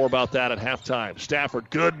talk more about that at halftime. Stafford,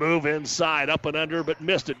 good move inside, up and under, but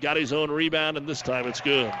missed it. Got his own rebound, and this time it's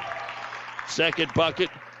good. Second bucket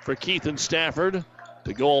for Keith and Stafford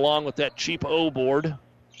to go along with that cheap O board.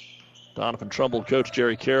 Doniphan Trumbull coach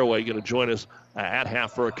Jerry Caraway going to join us at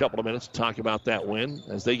half for a couple of minutes to talk about that win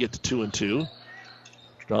as they get to 2-2.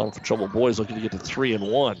 Doniphan Trumbull boys looking to get to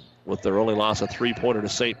 3-1 with their only loss, a three-pointer to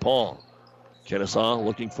St. Paul. Kenesaw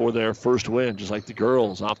looking for their first win, just like the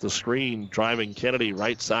girls. Off the screen, driving Kennedy,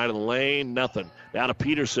 right side of the lane, nothing. Down to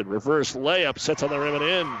Peterson, reverse layup, sets on the rim and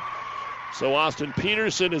in. So Austin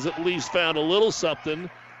Peterson has at least found a little something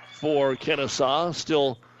for Kenesaw.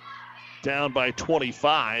 Still down by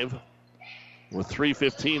 25 with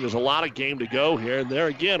 3:15. There's a lot of game to go here. And there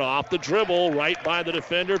again, off the dribble, right by the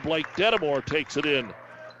defender. Blake Dedamore takes it in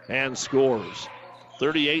and scores.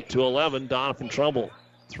 38-11, Doniphan Trumbull.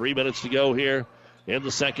 3 minutes to go here in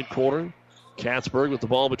the second quarter. Katzberg with the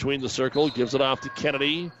ball between the circle, gives it off to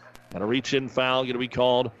Kennedy. And a reach-in foul going to be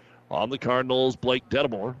called on the Cardinals, Blake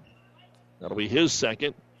Dedamore. That'll be his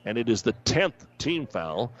second, and it is the 10th team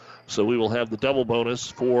foul. So we will have the double bonus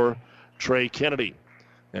for Trey Kennedy.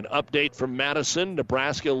 An update from Madison.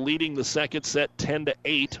 Nebraska leading the second set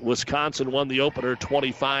 10-8. Wisconsin won the opener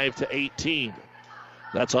 25-18.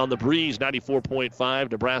 That's on the Breeze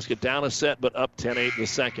 94.5. Nebraska down a set, but up 10-8 in the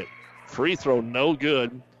second. Free throw no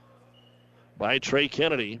good by Trey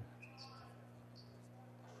Kennedy.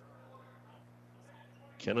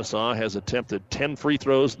 Kenesaw has attempted 10 free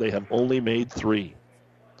throws. They have only made 3.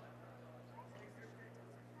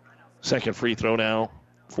 Second free throw now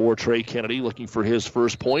for Trey Kennedy, looking for his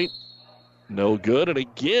first point. No good. And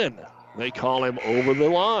again, they call him over the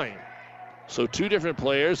line. So two different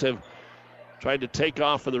players have tried to take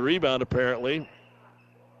off for the rebound, apparently.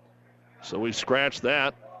 So we scratched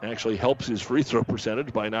that. Actually helps his free throw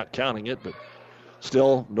percentage by not counting it, but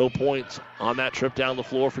still no points on that trip down the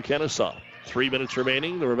floor for Kenesaw. 3 minutes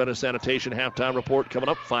remaining. The Ravenna Sanitation halftime report coming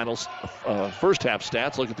up. Finals, first half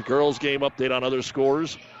stats. Look at the girls' game update on other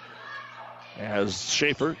scores. As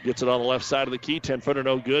Schaefer gets it on the left side of the key. 10-footer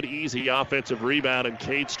no good. Easy offensive rebound, and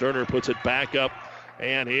Cade Sterner puts it back up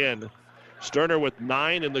and in. Sterner with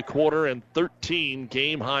 9 in the quarter and 13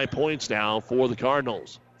 game-high points now for the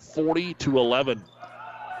Cardinals. 40-11.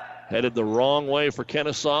 Headed the wrong way for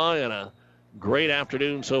Kenesaw, and a great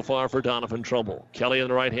afternoon so far for Doniphan Trumbull. Kelly in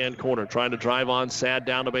the right-hand corner, trying to drive on. Sad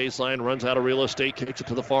down the baseline, runs out of real estate, kicks it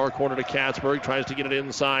to the far corner to Katzberg, tries to get it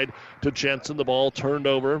inside to Jensen. The ball turned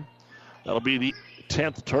over. That'll be the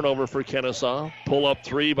 10th turnover for Kenesaw. Pull-up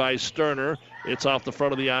three by Sterner. It's off the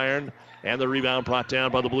front of the iron, and the rebound brought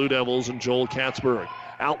down by the Blue Devils and Joel Katzberg.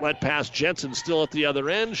 Outlet pass, Jensen still at the other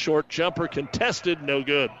end. Short jumper contested, no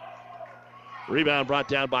good. Rebound brought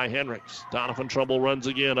down by Hendricks. Doniphan Trumbull runs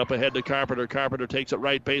again up ahead to Carpenter. Carpenter takes it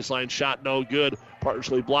right baseline. Shot no good.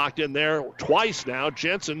 Partially blocked in there twice now.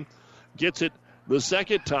 Jensen gets it the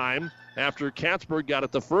second time after Katzberg got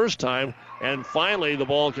it the first time. And finally, the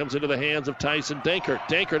ball comes into the hands of Tyson Dankert.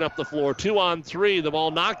 Dankert up the floor, 2-on-3. The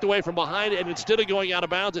ball knocked away from behind, and instead of going out of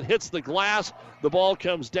bounds, it hits the glass. The ball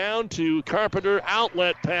comes down to Carpenter.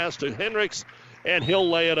 Outlet pass to Hendricks, and he'll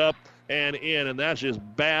lay it up and in. And that's just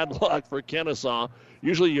bad luck for Kenesaw.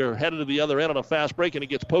 Usually you're headed to the other end on a fast break, and it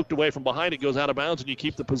gets poked away from behind. It goes out of bounds, and you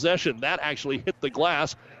keep the possession. That actually hit the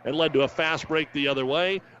glass and led to a fast break the other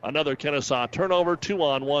way. Another Kenesaw turnover.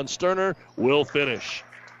 2-on-1. Sterner will finish.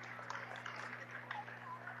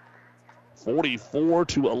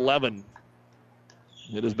 44-11.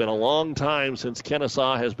 It has been a long time since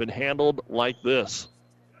Kenesaw has been handled like this.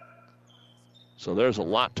 So there's a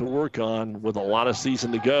lot to work on with a lot of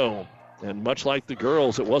season to go. And much like the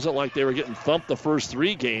girls, it wasn't like they were getting thumped the first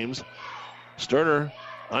 3 games. Sterner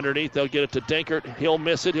underneath, they'll get it to Dankert. He'll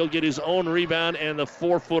miss it. He'll get his own rebound, and the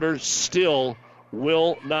 4-footer still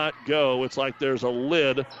will not go. It's like there's a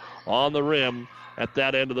lid on the rim at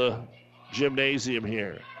that end of the gymnasium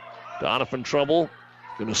here. Doniphan Trumbull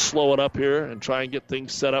going to slow it up here and try and get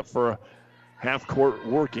things set up for half-court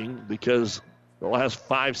working because the last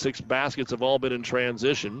 5-6 baskets have all been in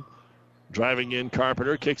transition. Driving in,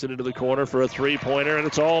 Carpenter kicks it into the corner for a three-pointer, and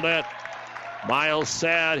it's all net. Miles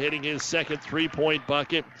Sad hitting his second three-point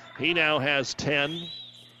bucket. He now has 10.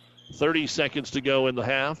 30 seconds to go in the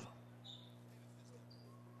half.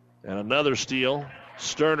 And another steal.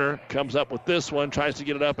 Sterner comes up with this one, tries to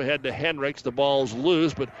get it up ahead to Hendricks. The ball's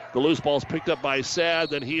loose, but the loose ball's picked up by Sad.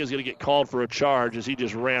 Then he is going to get called for a charge as he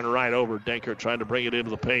just ran right over Denkert trying to bring it into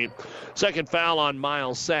the paint. Second foul on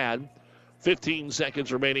Miles Sad. 15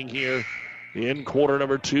 seconds remaining here in quarter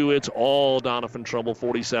number 2. It's all Doniphan Trumbull,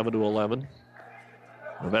 47-11.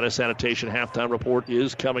 Ravenna Sanitation halftime report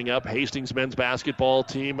is coming up. Hastings men's basketball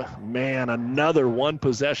team, man, another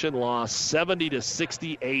one-possession loss,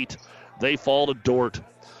 70-68. They fall to Dort.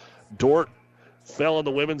 Dort fell in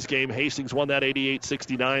the women's game. Hastings won that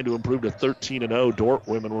 88-69 to improve to 13-0. Dort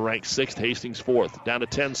women were ranked 6th, Hastings 4th. Down to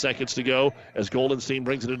 10 seconds to go as Goldenstein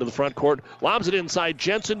brings it into the front court. Lobs it inside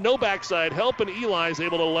Jensen. No backside help, and Eli's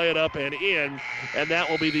able to lay it up and in. And that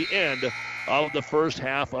will be the end of the first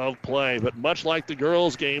half of play. But much like the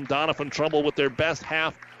girls' game, Doniphan Trumbull with their best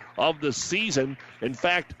half of the season. In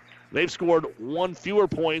fact, they've scored one fewer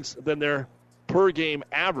points than their per-game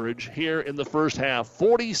average here in the first half,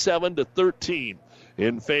 47-13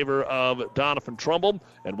 in favor of Doniphan Trumbull.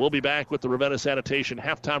 And we'll be back with the Ravenna Sanitation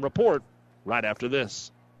halftime report right after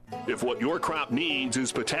this. If what your crop needs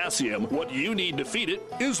is potassium, what you need to feed it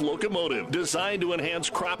is Locomotive. Designed to enhance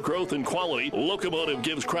crop growth and quality, Locomotive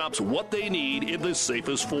gives crops what they need in the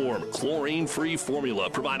safest form. Chlorine-free formula,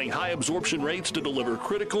 providing high absorption rates to deliver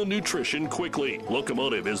critical nutrition quickly.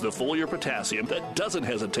 Locomotive is the foliar potassium that doesn't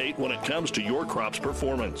hesitate when it comes to your crop's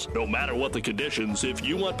performance. No matter what the conditions, if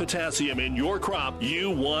you want potassium in your crop, you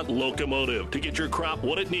want Locomotive. To get your crop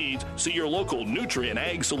what it needs, see your local Nutrient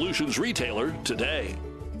Ag Solutions retailer today.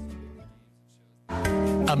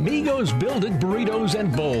 Amigos Build-It Burritos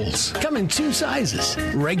and Bowls come in 2 sizes,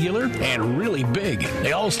 regular and really big.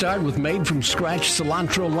 They all start with made-from-scratch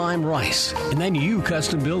cilantro lime rice, and then you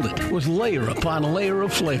custom build it with layer upon layer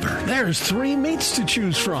of flavor. There's 3 meats to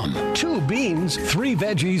choose from, 2 beans, 3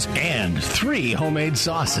 veggies, and 3 homemade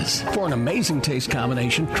sauces. For an amazing taste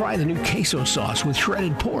combination, try the new queso sauce with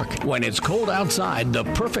shredded pork. When it's cold outside, the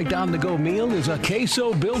perfect on-the-go meal is a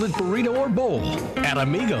queso Build-It Burrito or bowl at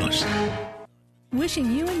Amigos.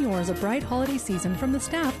 Wishing you and yours a bright holiday season from the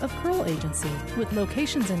staff of Curl Agency, with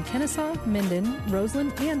locations in Kenesaw, Minden,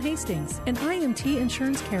 Roseland, and Hastings, an IMT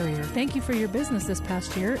insurance carrier. Thank you for your business this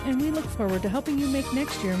past year, and we look forward to helping you make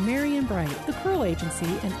next year merry and bright. The Curl Agency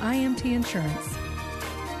and IMT Insurance.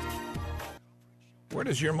 Where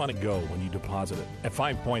does your money go when you deposit it? At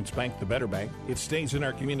 5 Points Bank, the better bank, it stays in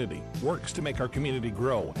our community, works to make our community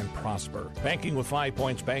grow and prosper. Banking with 5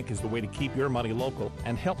 Points Bank is the way to keep your money local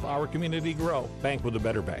and help our community grow. Bank with the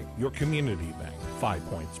better bank, your community bank, 5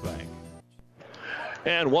 Points Bank.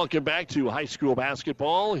 And welcome back to high school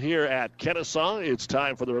basketball here at Kenesaw. It's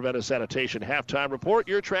time for the Ravenna Sanitation halftime report.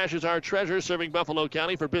 Your trash is our treasure, serving Buffalo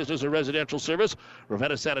County for business and residential service.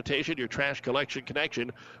 Ravenna Sanitation, your trash collection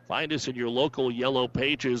connection. Find us in your local yellow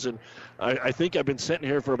pages. And I think I've been sitting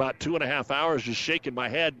here for about 2.5 hours just shaking my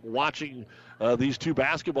head watching these 2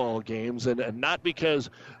 basketball games. And not because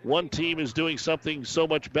one team is doing something so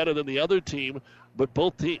much better than the other team, but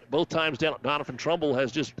both times Doniphan Trumbull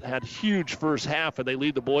has just had huge first half, and they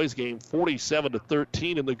lead the boys' game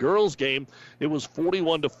 47-13. In the girls' game, it was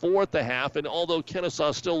 41-4 at the half. And although Kenesaw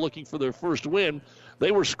is still looking for their first win,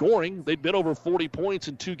 they were scoring. They'd been over 40 points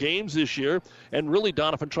in 2 games this year. And really,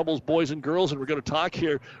 Doniphan Trumbull's boys and girls, and we're going to talk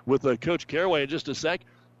here with Coach Caraway in just a sec,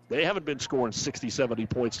 they haven't been scoring 60, 70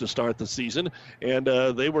 points to start the season, and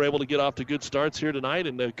they were able to get off to good starts here tonight.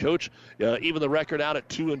 And, Coach, even the record out at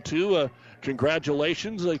 2-2,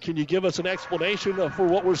 congratulations. Can you give us an explanation for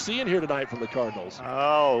what we're seeing here tonight from the Cardinals?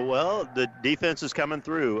 Oh, well, the defense is coming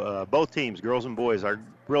through. Both teams, girls and boys, are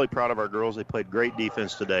really proud of our girls. They played great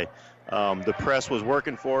defense today. The press was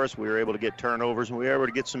working for us. We were able to get turnovers, and we were able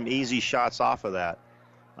to get some easy shots off of that.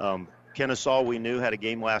 Kennesaw, we knew, had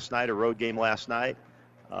a road game last night.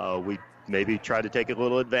 We maybe tried to take a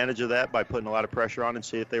little advantage of that by putting a lot of pressure on and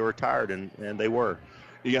see if they were tired, and they were.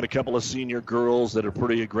 You got a couple of senior girls that are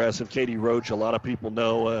pretty aggressive. Katie Roach, a lot of people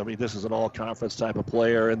know. This is an all-conference type of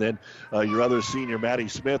player. And then your other senior, Maddie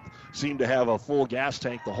Smith, seemed to have a full gas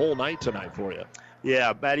tank the whole night tonight for you.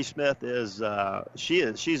 Yeah, Maddie Smith is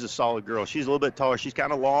she's a solid girl. She's a little bit taller. She's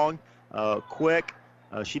kind of long, quick.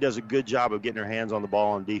 She does a good job of getting her hands on the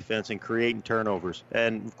ball on defense and creating turnovers.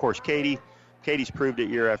 And, of course, Katie's proved it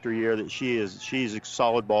year after year that she's a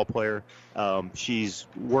solid ball player. She's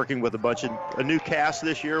working with a new cast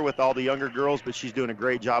this year with all the younger girls, but she's doing a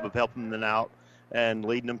great job of helping them out and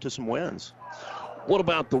leading them to some wins. What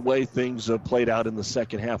about the way things played out in the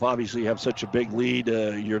second half? Obviously, you have such a big lead.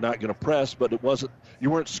 You're not going to press, but you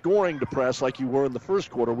weren't scoring to press like you were in the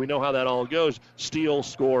first quarter. We know how that all goes. Steal,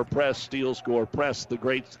 score, press, steal, score, press. The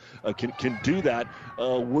greats can do that.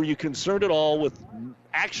 Were you concerned at all with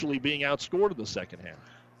actually being outscored in the second half?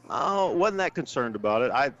 Wasn't that concerned about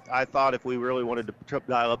it. I thought if we really wanted to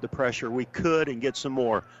dial up the pressure, we could and get some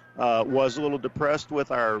more. Was a little depressed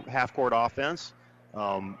with our half-court offense.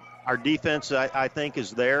 Our defense, I think,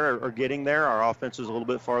 is there or getting there. Our offense is a little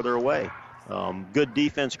bit farther away. Good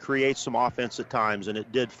defense creates some offense at times, and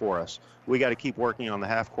it did for us. We got to keep working on the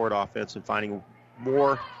half-court offense and finding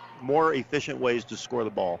more efficient ways to score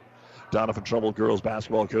the ball. Doniphan Trumbull girls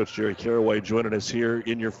basketball coach Jerry Caraway joining us here.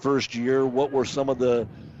 In your first year, what were some of the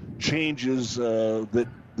changes that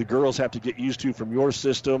the girls have to get used to from your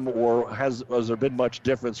system, or has there been much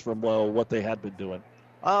difference from what they had been doing?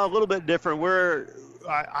 A little bit different.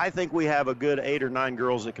 I think we have a good 8 or 9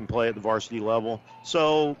 girls that can play at the varsity level.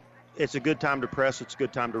 So it's a good time to press. It's a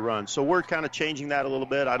good time to run. So we're kind of changing that a little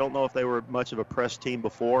bit. I don't know if they were much of a press team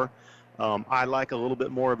before. I like a little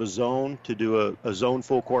bit more of a zone to do a zone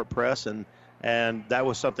full court press, and that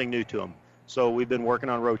was something new to them. So we've been working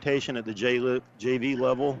on rotation at the JV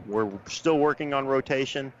level. We're still working on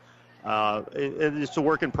rotation. It's a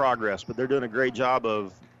work in progress, but they're doing a great job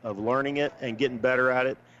of learning it and getting better at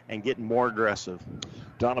it and getting more aggressive.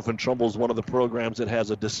 Doniphan Trumbull is one of the programs that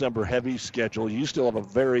has a December heavy schedule. You still have a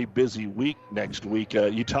very busy week next week.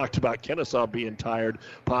 You talked about Kenesaw being tired,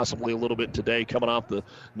 possibly a little bit today, coming off the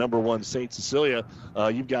number 1 St. Cecilia.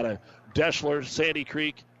 You've got a Deschler, Sandy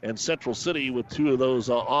Creek, and Central City with 2 of those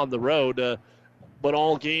on the road. But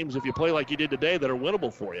all games, if you play like you did today, that are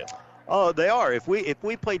winnable for you. Oh, they are. If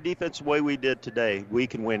we play defense the way we did today, we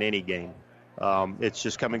can win any game. It's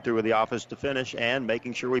just coming through with the offense to finish and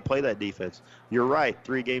making sure we play that defense. You're right,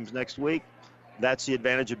 3 games next week. That's the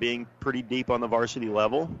advantage of being pretty deep on the varsity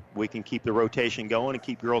level. We can keep the rotation going and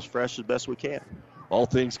keep girls fresh as best we can. All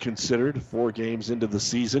things considered, 4 games into the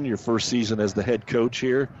season, your first season as the head coach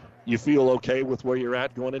here, you feel okay with where you're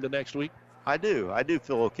at going into next week? I do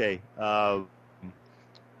feel okay.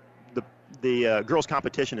 The girls'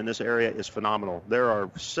 competition in this area is phenomenal. There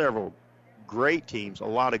are several great teams, a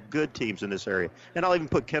lot of good teams in this area. And I'll even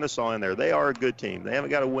put Kenesaw in there. They are a good team. They haven't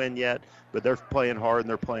got a win yet, but they're playing hard and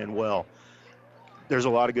they're playing well. There's a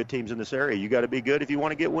lot of good teams in this area. You got to be good if you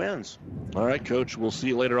want to get wins. All right, Coach. We'll see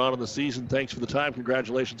you later on in the season. Thanks for the time.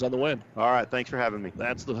 Congratulations on the win. All right. Thanks for having me.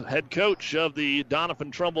 That's the head coach of the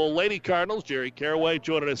Doniphan Trumbull Lady Cardinals, Jerry Caraway,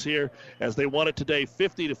 joining us here as they won it today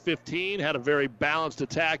 50-15. Had a very balanced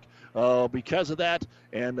attack because of that,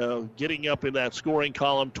 and getting up in that scoring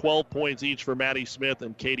column, 12 points each for Maddie Smith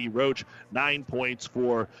and Katie Roach, 9 points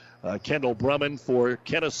for Kendall Brumman. For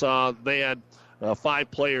Kenesaw, they had 5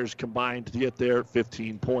 players combined to get their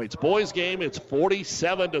 15 points. Boys game, it's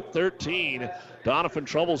 47-13. Doniphan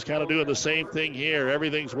Trumbull's kind of doing the same thing here.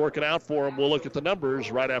 Everything's working out for them. We'll look at the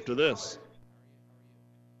numbers right after this.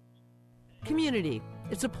 Community.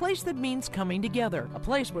 It's a place that means coming together, a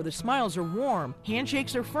place where the smiles are warm,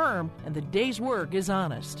 handshakes are firm, and the day's work is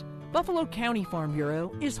honest. Buffalo County Farm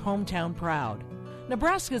Bureau is hometown proud.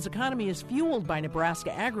 Nebraska's economy is fueled by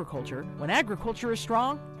Nebraska agriculture. When agriculture is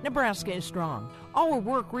strong, Nebraska is strong. Our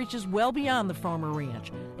work reaches well beyond the farm or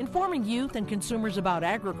ranch, informing youth and consumers about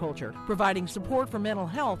agriculture, providing support for mental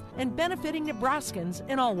health, and benefiting Nebraskans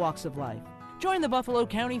in all walks of life. Join the Buffalo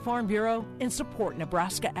County Farm Bureau and support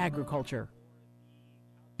Nebraska agriculture.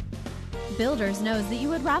 Builders knows that you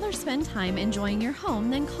would rather spend time enjoying your home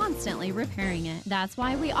than constantly repairing it. That's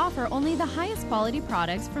why we offer only the highest quality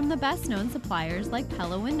products from the best known suppliers like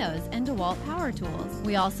Pella Windows and DeWalt Power Tools.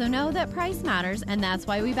 We also know that price matters, and that's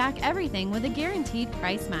why we back everything with a guaranteed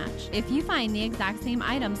price match. If you find the exact same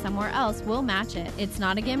item somewhere else, we'll match it. It's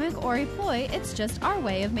not a gimmick or a ploy, it's just our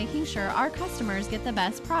way of making sure our customers get the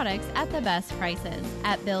best products at the best prices.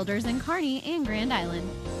 At Builders in Kearney and Grand Island.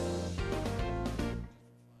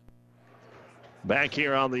 Back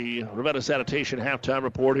here on the Ravenna Sanitation halftime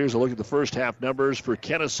report, here's a look at the first half numbers for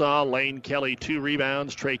Kenesaw. Lane Kelly, 2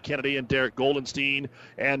 rebounds. Trey Kennedy and Derek Goldenstein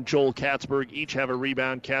and Joel Katzberg each have a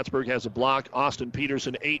rebound. Katzberg has a block. Austin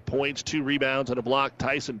Peterson, 8 points, 2 rebounds and a block.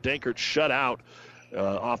 Tyson Dankert shut out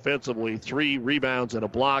offensively, 3 rebounds and a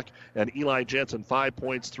block. And Eli Jensen, 5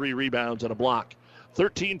 points, 3 rebounds and a block.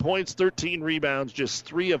 13 points, 13 rebounds, just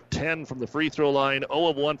 3 of 10 from the free throw line, 0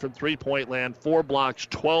 of 1 from three-point land, 4 blocks,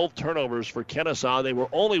 12 turnovers for Kenesaw. They were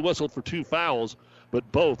only whistled for 2 fouls,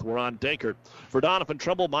 but both were on Dankert. For Doniphan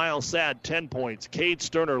Trumbull, Miles Sadd, 10 points. Cade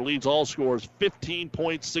Sterner leads all scorers, 15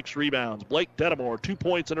 points, 6 rebounds. Blake Dedamore, 2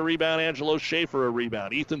 points and a rebound. Angelo Schaefer, a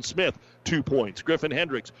rebound. Ethan Smith, 2 points. Griffin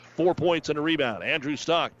Hendricks, 4 points and a rebound. Andrew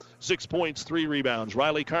Stock, 6 points, 3 rebounds.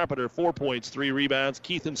 Riley Carpenter, 4 points, 3 rebounds.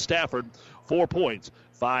 Keithan Stafford, 4 points,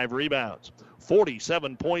 5 rebounds.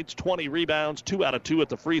 47 points, 20 rebounds, 2 out of 2 at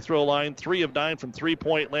the free throw line, 3 of 9 from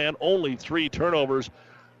three-point land, only 3 turnovers.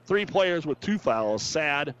 3 players with 2 fouls,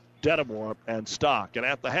 Sadd, Dedamore, and Stock. And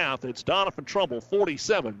at the half, it's Doniphan Trumbull,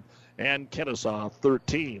 47, and Kenesaw,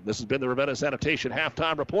 13. This has been the Ravenna Sanitation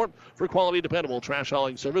Halftime Report. For quality, dependable trash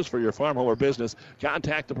hauling service for your farm, home, or business,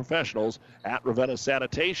 contact the professionals at Ravenna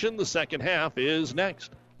Sanitation. The second half is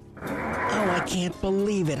next. Oh, I can't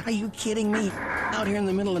believe it. Are you kidding me? Out here in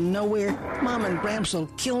the middle of nowhere, Mom and Gramps will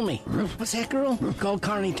kill me. What's that, girl? Call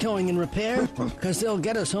Kearney Towing and Repair? Because they'll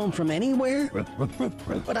get us home from anywhere?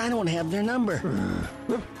 But I don't have their number.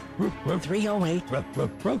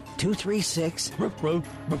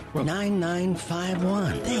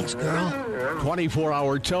 308-236-9951. Thanks, girl.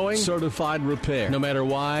 24-hour towing, certified repair. No matter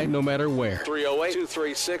why, no matter where.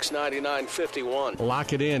 308-236-9951.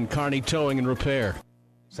 Lock it in, Kearney Towing and Repair.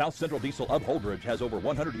 South Central Diesel of Holdridge has over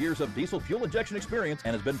 100 years of diesel fuel injection experience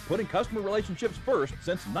and has been putting customer relationships first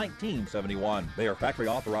since 1971. They are factory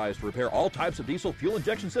authorized to repair all types of diesel fuel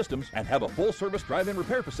injection systems and have a full-service drive-in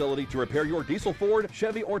repair facility to repair your diesel Ford,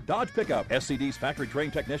 Chevy, or Dodge pickup. SCD's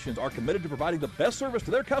factory-trained technicians are committed to providing the best service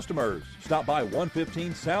to their customers. Stop by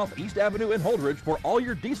 115 South East Avenue in Holdridge for all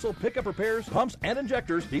your diesel pickup repairs, pumps and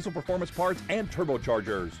injectors, diesel performance parts, and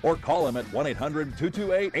turbochargers. Or call them at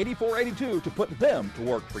 1-800-228-8482 to put them to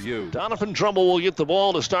work for you. Doniphan Trumbull will get the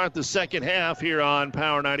ball to start the second half here on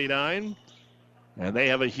Power 99. And they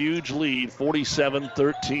have a huge lead,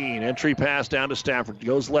 47-13. Entry pass down to Stafford.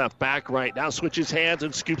 Goes left, back right. Now switches hands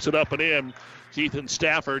and scoops it up and in. Keithan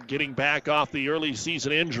Stafford getting back off the early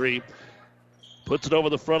season injury. Puts it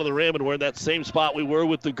over the front of the rim, and we're in that same spot we were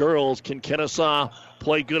with the girls. Can Kenesaw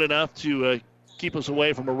play good enough to keep us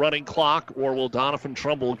away from a running clock, or will Doniphan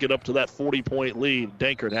Trumbull get up to that 40-point lead?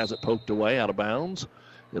 Dankert has it poked away out of bounds.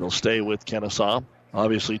 It'll stay with Kenesaw.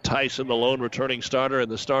 Obviously, Tyson, the lone returning starter in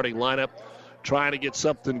the starting lineup, trying to get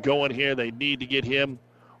something going here. They need to get him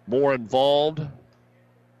more involved.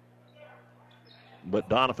 But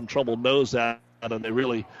Doniphan Trumbull knows that, and they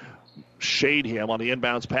really shade him on the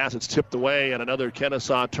inbounds pass. It's tipped away, and another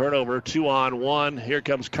Kenesaw turnover. 2-on-1. Here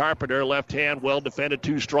comes Carpenter. Left hand, well defended,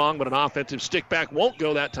 too strong, but an offensive stick back won't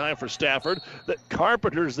go that time for Stafford. That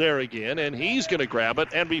Carpenter's there again, and he's going to grab it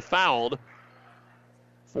and be fouled.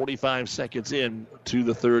 45 seconds in to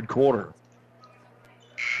the third quarter.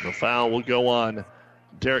 The foul will go on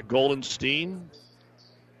Derek Goldenstein.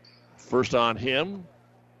 First on him.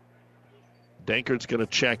 Dankert's going to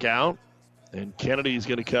check out, and Kennedy's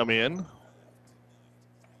going to come in.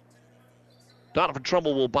 Doniphan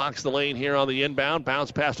Trumbull will box the lane here on the inbound.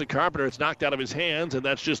 Bounce pass to Carpenter. It's knocked out of his hands, and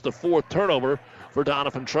that's just the 4th turnover for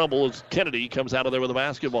Doniphan Trumbull as Kennedy comes out of there with a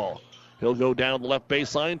basketball. He'll go down the left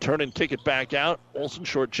baseline, turn and kick it back out. Olsen,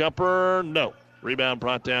 short jumper, no. Rebound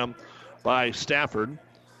brought down by Stafford.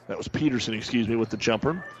 That was Peterson, with the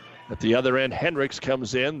jumper. At the other end, Hendricks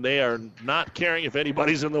comes in. They are not caring if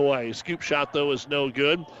anybody's in the way. Scoop shot, though, is no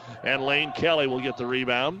good. And Lane Kelly will get the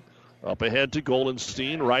rebound. Up ahead to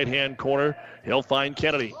Goldenstein, right-hand corner. He'll find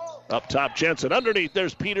Kennedy. Up top, Jensen. Underneath,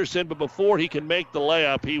 there's Peterson, but before he can make the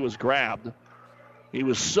layup, he was grabbed. He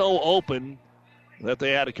was so open that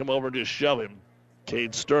they had to come over and just shove him.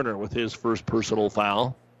 Cade Sterner with his first personal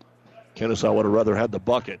foul. Kenesaw would have rather had the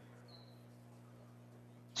bucket.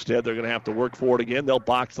 Instead, they're going to have to work for it again. They'll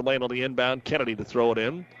box the lane on the inbound. Kennedy to throw it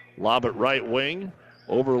in. Lob it right wing.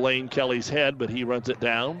 Over Lane Kelly's head, but he runs it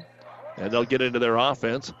down. And they'll get into their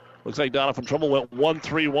offense. Looks like Doniphan Trumbull went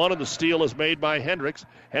 1-3-1, and the steal is made by Hendricks.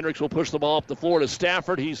 Hendricks will push the ball up the floor to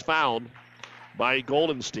Stafford. He's fouled by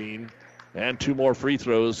Goldenstein. And 2 more free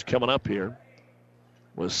throws coming up here.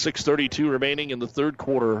 With 6:32 remaining in the third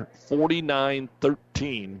quarter,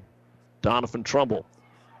 49-13, Doniphan Trumbull.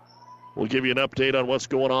 We'll give you an update on what's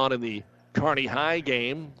going on in the Kearney High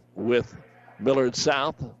game with Millard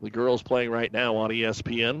South. The girls playing right now on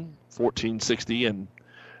ESPN, 1460, and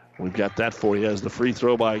we've got that for you as the free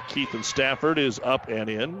throw by Keithan Stafford is up and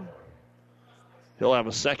in. He'll have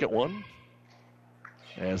a second one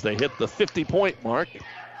as they hit the 50-point mark.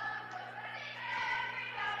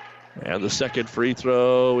 And the second free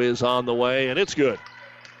throw is on the way, and it's good.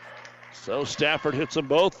 So Stafford hits them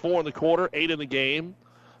both. 4 in the quarter, 8 in the game.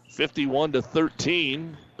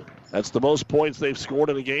 51-13. That's the most points they've scored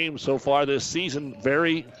in a game so far this season.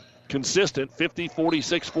 Very consistent, 50,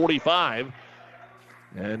 46, 45.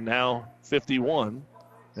 And now 51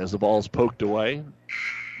 as the ball's poked away.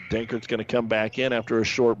 Dankert's going to come back in after a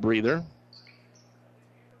short breather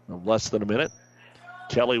of less than a minute.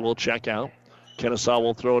 Kelly will check out. Kenesaw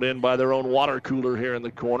will throw it in by their own water cooler here in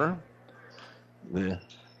the corner. The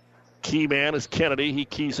key man is Kennedy. He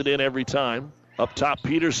keys it in every time. Up top,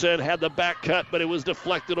 Peterson had the back cut, but it was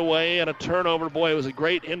deflected away, and a turnover. Boy, it was a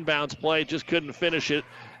great inbounds play. Just couldn't finish it.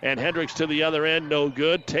 And Hendricks to the other end, no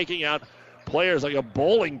good. Taking out players like a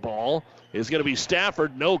bowling ball is going to be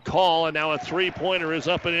Stafford. No call, and now a three-pointer is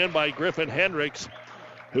up and in by Griffin Hendricks,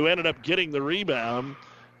 who ended up getting the rebound.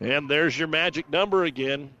 And there's your magic number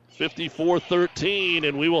again, 54-13,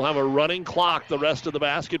 and we will have a running clock the rest of the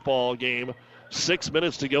basketball game. 6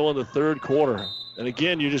 minutes to go in the third quarter. And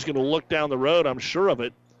again, you're just going to look down the road, I'm sure of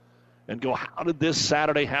it, and go, how did this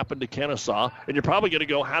Saturday happen to Kenesaw? And you're probably going to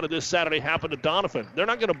go, how did this Saturday happen to Doniphan? They're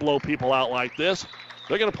not going to blow people out like this.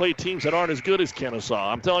 They're going to play teams that aren't as good as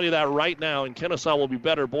Kenesaw. I'm telling you that right now, and Kenesaw will be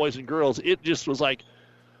better, boys and girls. It just was like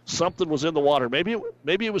something was in the water. Maybe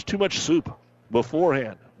it was too much soup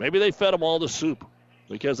beforehand. Maybe they fed them all the soup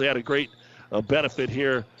because they had a great benefit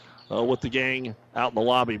here with the gang out in the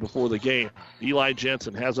lobby before the game. Eli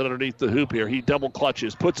Jensen has it underneath the hoop here. He double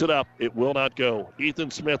clutches, puts it up. It will not go. Ethan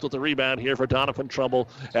Smith with the rebound here for Doniphan Trumbull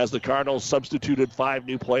as the Cardinals substituted 5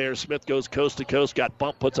 new players. Smith goes coast to coast, got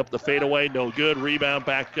bumped, puts up the fadeaway. No good. Rebound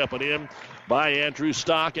back up and in by Andrew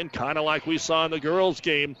Stock. And kind of like we saw in the girls'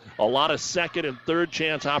 game, a lot of second and third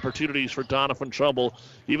chance opportunities for Doniphan Trumbull.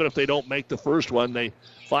 Even if they don't make the first one, they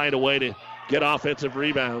find a way to get offensive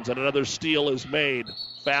rebounds. And another steal is made.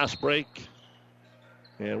 Fast break.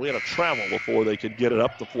 And we had a travel before they could get it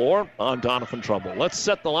up the floor on Doniphan Trumbull. Let's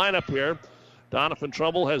set the lineup here. Doniphan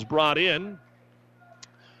Trumbull has brought in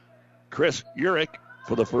Chris Urich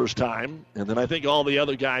for the first time. And then I think all the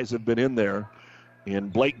other guys have been in there. In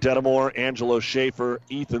Blake Dedamore, Angelo Schaefer,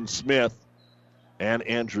 Ethan Smith, and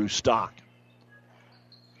Andrew Stock.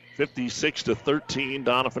 56-13,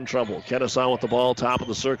 Doniphan Trumbull. Kenesaw with the ball, top of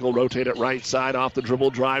the circle, rotate it right side, off the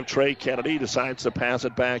dribble drive. Trey Kennedy decides to pass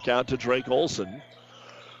it back out to Drake Olson.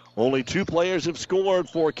 Only 2 players have scored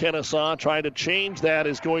for Kenesaw. Trying to change that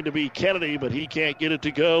is going to be Kennedy, but he can't get it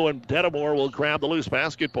to go, and Dedamore will grab the loose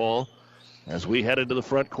basketball. As we head into the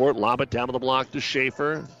front court, lob it down to the block to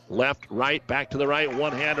Schaefer. Left, right, back to the right.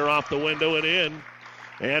 One-hander off the window and in.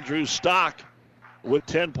 Andrew Stock with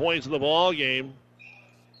 10 points in the ball game.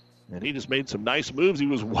 And he just made some nice moves. He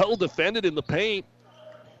was well defended in the paint.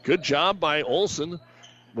 Good job by Olson.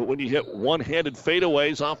 But when you hit one-handed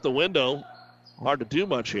fadeaways off the window, hard to do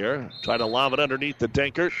much here. Try to lob it underneath the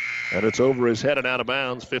Dankert. And it's over his head and out of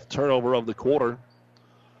bounds. 5th turnover of the quarter.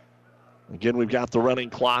 Again, we've got the running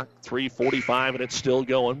clock. 3:45 and it's still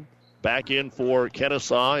going. Back in for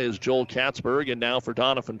Kenesaw is Joel Katzberg. And now for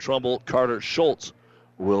Doniphan Trumbull, Carter Schultz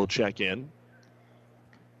will check in.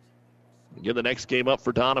 Again, the next game up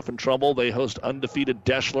for Doniphan Trumbull. They host undefeated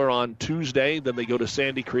Deschler on Tuesday. Then they go to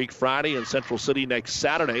Sandy Creek Friday and Central City next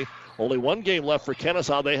Saturday. Only one game left for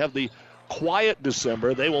Kenesaw. They have the quiet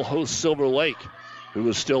December. They will host Silver Lake, who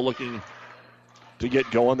is still looking to get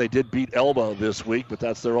going. They did beat Elba this week, but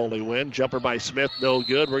that's their only win. Jumper by Smith, no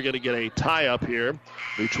good. We're going to get a tie-up here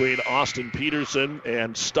between Austin Peterson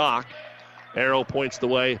and Stock. Arrow points the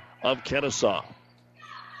way of Kenesaw.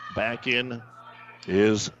 Back in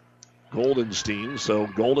is Goldenstein. So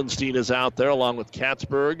Goldenstein is out there along with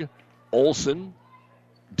Katzberg, Olson,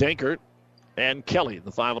 Dankert, and Kelly.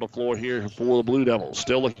 The 5 on the floor here for the Blue Devils.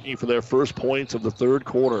 Still looking for their first points of the third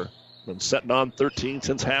quarter. Been setting on 13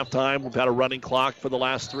 since halftime. We've had a running clock for the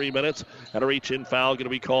last 3 minutes. And a reach-in foul going to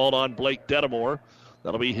be called on Blake Dedamore.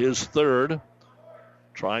 That'll be his third.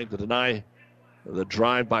 Trying to deny the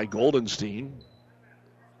drive by Goldenstein.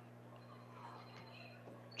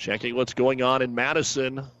 Checking what's going on in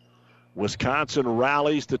Madison. Wisconsin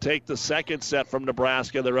rallies to take the second set from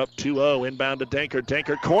Nebraska. They're up 2-0. Inbound to Dankert.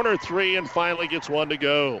 Dankert corner 3 and finally gets one to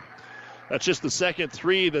go. That's just the second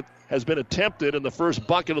 3 that has been attempted in the first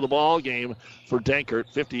bucket of the ball game for Dankert.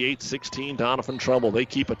 58-16, Doniphan Trumbull. They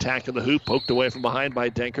keep attacking the hoop. Poked away from behind by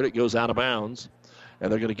Dankert. It goes out of bounds.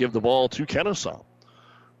 And they're going to give the ball to Kenesaw.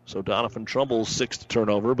 So Doniphan Trumbull's 6th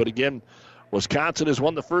turnover. But again, Wisconsin has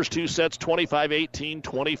won the first 2 sets, 25-18,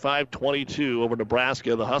 25-22 over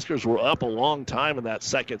Nebraska. The Huskers were up a long time in that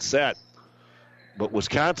second set. But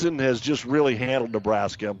Wisconsin has just really handled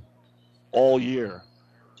Nebraska all year.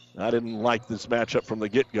 I didn't like this matchup from the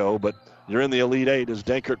get-go, but you're in the Elite Eight as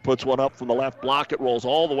Dankert puts one up from the left block. It rolls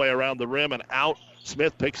all the way around the rim and out.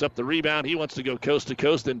 Smith picks up the rebound. He wants to go coast to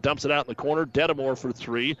coast, then dumps it out in the corner. Dedamore for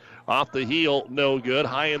three. Off the heel, no good.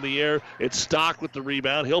 High in the air, it's Stock with the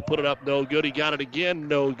rebound. He'll put it up, no good. He got it again,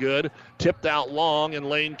 no good. Tipped out long, and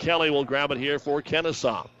Lane Kelly will grab it here for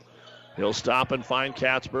Kenesaw. He'll stop and find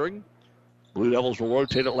Katzberg. Blue Devils will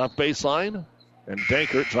rotate it left baseline. And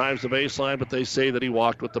Dankert drives the baseline, but they say that he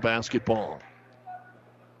walked with the basketball.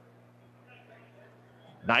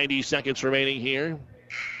 90 seconds remaining here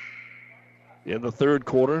in the third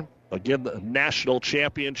quarter. Again, the national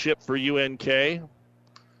championship for UNK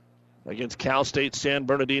against Cal State San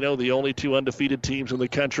Bernardino, the only two undefeated teams in the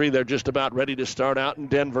country. They're just about ready to start out in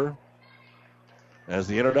Denver as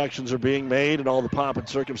the introductions are being made and all the pomp and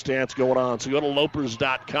circumstance going on. So go to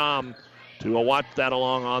lopers.com to watch that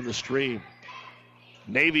along on the stream.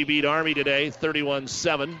 Navy beat Army today,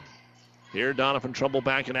 31-7. Here, Doniphan Trumbull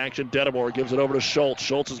back in action. Dedamore gives it over to Schultz.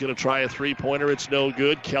 Schultz is going to try a three-pointer. It's no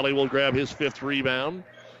good. Kelly will grab his fifth rebound.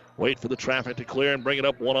 Wait for the traffic to clear and bring it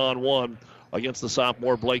up one-on-one against the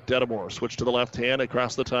sophomore Blake Dedamore. Switch to the left hand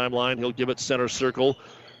across the timeline. He'll give it center circle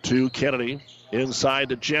to Kennedy. Inside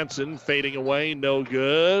to Jensen, fading away, no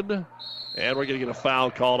good. And we're going to get a foul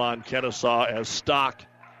called on Kenesaw as Stock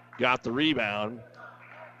got the rebound.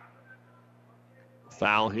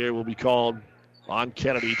 Foul here will be called on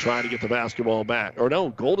Kennedy trying to get the basketball back. Or no,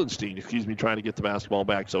 Goldenstein, trying to get the basketball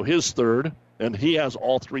back. So his third, and he has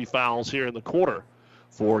all three fouls here in the quarter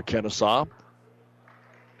for Kenesaw.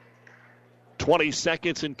 20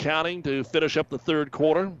 seconds and counting to finish up the third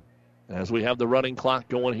quarter as we have the running clock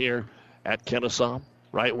going here at Kenesaw.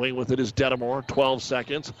 Right wing with it is Dedamore, 12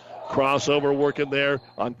 seconds. Crossover working there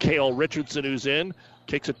on Cale Richardson, who's in.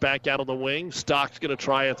 Kicks it back out of the wing. Stock's going to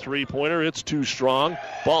try a three-pointer. It's too strong.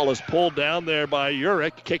 Ball is pulled down there by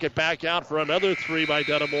Urich. Kick it back out for another three by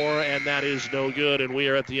Dedamore, and that is no good. And we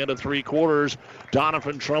are at the end of three quarters.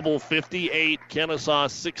 Doniphan Trumbull 58, Kenesaw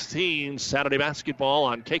 16. Saturday basketball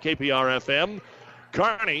on KKPR-FM.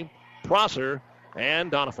 Kearney, Prosser,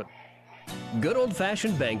 and Doniphan. Good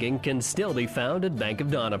old-fashioned banking can still be found at Bank of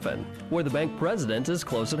Doniphan, where the bank president is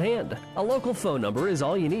close at hand. A local phone number is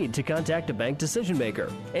all you need to contact a bank decision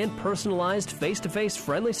maker, and personalized face-to-face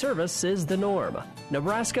friendly service is the norm.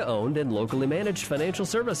 Nebraska-owned and locally managed financial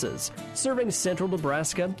services, serving central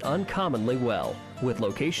Nebraska uncommonly well, with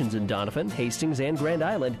locations in Doniphan, Hastings, and Grand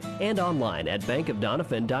Island, and online at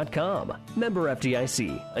bankofdoniphan.com. Member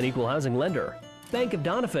FDIC, an equal housing lender. Bank of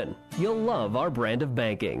Doniphan, you'll love our brand of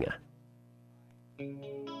banking.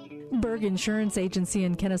 Berg Insurance Agency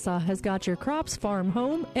in Kenesaw has got your crops, farm,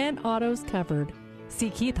 home, and autos covered. See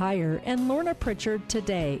Keith Heyer and Lorna Pritchard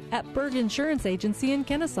today at Berg Insurance Agency in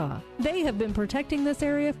Kenesaw. They have been protecting this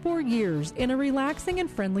area for years in a relaxing and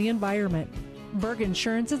friendly environment. Berg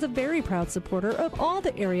Insurance is a very proud supporter of all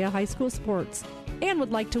the area high school sports and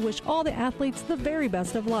would like to wish all the athletes the very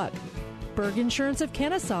best of luck. Berg Insurance of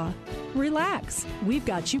Kenesaw. Relax, we've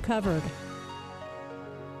got you covered.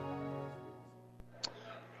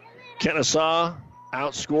 Kenesaw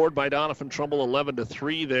outscored by Doniphan Trumbull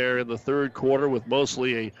 11-3 there in the third quarter with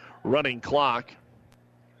mostly a running clock.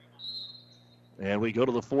 And we go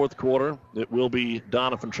to the fourth quarter. It will be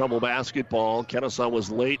Doniphan Trumbull basketball. Kenesaw was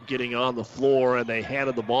late getting on the floor, and they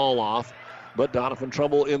handed the ball off. But Doniphan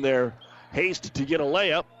Trumbull, in their haste to get a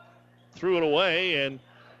layup, threw it away, and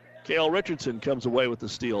Cale Richardson comes away with the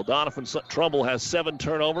steal. Doniphan Trumbull has 7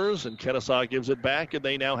 turnovers, and Kenesaw gives it back, and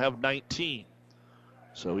they now have 19.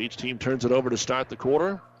 So each team turns it over to start the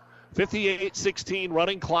quarter. 58-16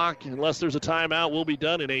 running clock. Unless there's a timeout, we'll be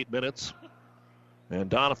done in 8 minutes. And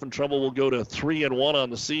Doniphan Trumbull will go to 3-1 on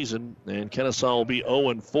the season, and Kenesaw will be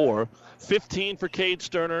 0-4. 15 for Cade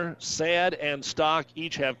Sterner. Sad and Stock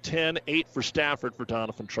each have 10. 8 for Stafford for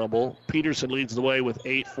Doniphan Trumbull. Peterson leads the way with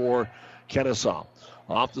 8 for Kenesaw.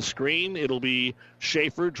 Off the screen, it'll be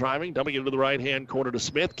Schaefer driving, dumping it into the right-hand corner to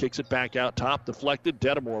Smith. Kicks it back out top, deflected.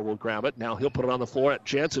 Dedamore will grab it. Now he'll put it on the floor at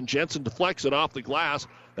Jensen. Jensen deflects it off the glass.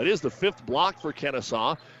 That is the 5th block for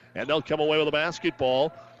Kenesaw, and they'll come away with a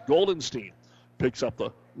basketball. Goldenstein picks up the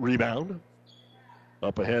rebound.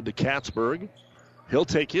 Up ahead to Katzberg. He'll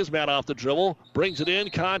take his man off the dribble, brings it in,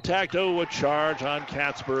 contact. Oh, a charge on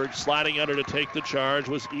Katzberg. Sliding under to take the charge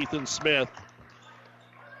was Ethan Smith.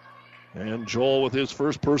 And Joel with his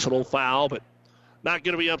first personal foul, but not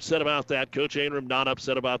going to be upset about that. Coach Ainram not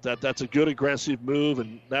upset about that. That's a good aggressive move,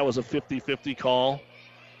 and that was a 50-50 call.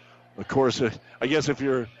 Of course, I guess if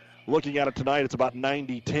you're looking at it tonight, it's about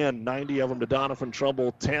 90-10. 90 of them to Doniphan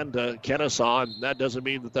Trumbull, 10 to Kenesaw, and that doesn't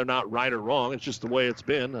mean that they're not right or wrong. It's just the way it's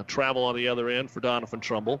been. A travel on the other end for Doniphan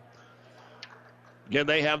Trumbull. Again,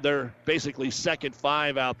 they have their basically second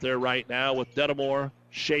five out there right now with Dedamore,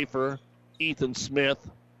 Schaefer, Ethan Smith,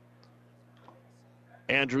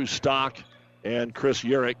 Andrew Stock, and Chris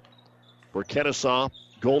Urich. For Kenesaw,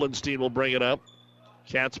 Goldenstein will bring it up.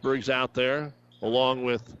 Katzberg's out there along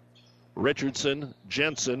with Richardson,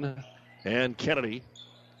 Jensen, and Kennedy.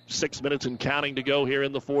 6 minutes and counting to go here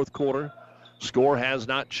in the fourth quarter. Score has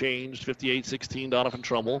not changed. 58-16 Doniphan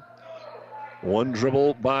Trumbull. One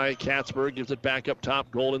dribble by Katzberg, gives it back up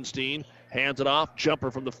top. Goldenstein hands it off.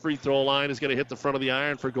 Jumper from the free throw line is going to hit the front of the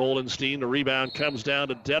iron for Goldenstein. The rebound comes down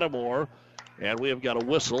to Dedamore, and we have got a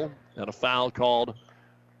whistle and a foul called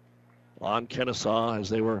on Kenesaw as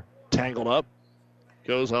they were tangled up.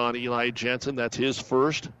 Goes on Eli Jensen. That's his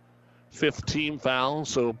first, fifth team foul,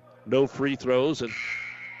 so no free throws, and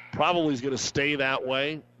probably is going to stay that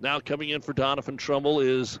way. Now coming in for Doniphan Trumbull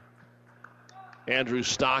is Andrew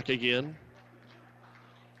Stock again.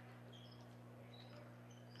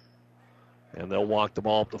 And they'll walk the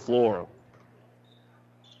ball up the floor.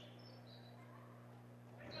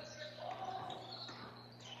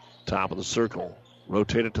 Top of the circle.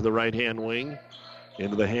 Rotate it to the right-hand wing.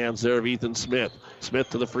 Into the hands there of Ethan Smith. Smith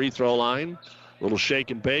to the free throw line. Little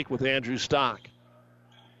shake and bake with Andrew Stock.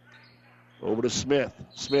 Over to Smith.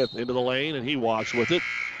 Smith into the lane, and he walks with it.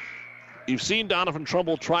 You've seen Doniphan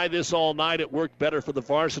Trumbull try this all night. It worked better for the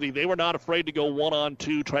varsity. They were not afraid to go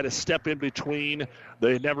one-on-two, try to step in between.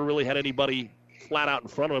 They never really had anybody flat out in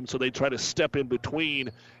front of them, so they try to step in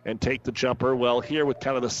between and take the jumper. Well, here with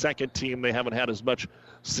kind of the second team, they haven't had as much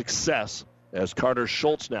success as Carter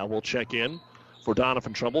Schultz now will check in for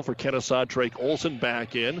Doniphan Trumbull. For Kenesaw, Drake Olson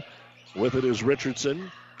back in. With it is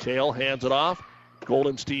Richardson. Kale hands it off.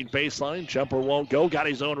 Goldenstein baseline. Jumper won't go. Got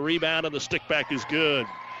his own rebound, and the stick back is good.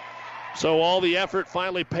 So all the effort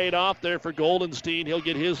finally paid off there for Goldenstein. He'll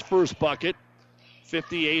get his first bucket.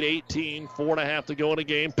 58-18, 4.5 to go in the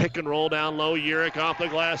game. Pick and roll down low. Urich off the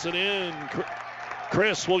glass and in.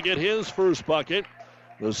 Chris will get his first bucket.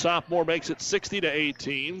 The sophomore makes it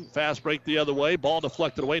 60-18. Fast break the other way. Ball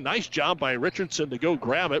deflected away. Nice job by Richardson to go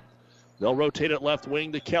grab it. They'll rotate it left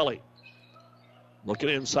wing to Kelly. Looking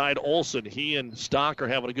inside Olson. He and Stock are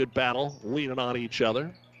having a good battle, leaning on each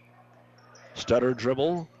other. Stutter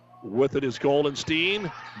dribble. With it is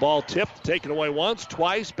Goldenstein. Ball tipped, taken away once,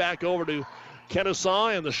 twice. Back over to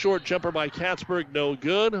Kenesaw, and the short jumper by Katzberg, no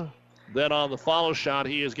good. Then on the follow shot,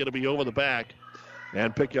 he is going to be over the back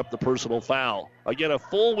and pick up the personal foul. Again, a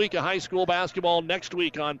full week of high school basketball next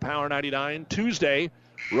week on Power 99. Tuesday,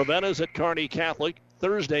 Ravenna's at Kearney Catholic.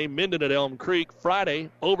 Thursday, Minden at Elm Creek.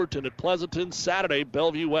 Friday, Overton at Pleasanton. Saturday,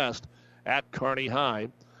 Bellevue West at Kearney High.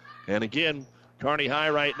 And again, Kearney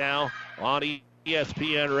High right now on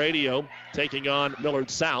ESPN Radio taking on Millard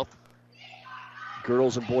South.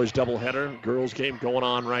 Girls and boys doubleheader. Girls game going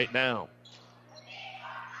on right now.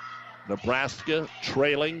 Nebraska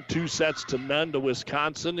trailing 2-0 to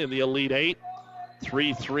Wisconsin in the Elite Eight.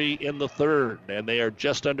 3-3 in the third. And they are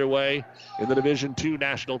just underway in the Division II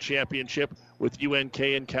National Championship with UNK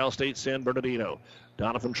and Cal State San Bernardino.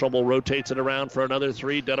 Doniphan Trumbull rotates it around for another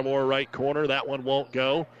three. Dedamore right corner. That one won't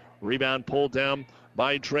go. Rebound pulled down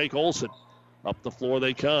by Drake Olson. Up the floor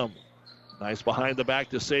they come. Nice behind the back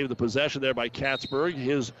to save the possession there by Katzberg.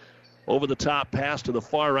 His over-the-top pass to the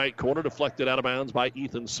far right corner, deflected out of bounds by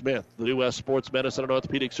Ethan Smith. The New West Sports Medicine and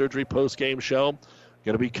Orthopedic Surgery post-game show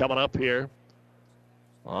going to be coming up here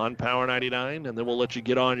on Power 99, and then we'll let you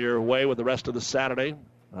get on your way with the rest of the Saturday.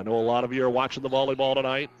 I know a lot of you are watching the volleyball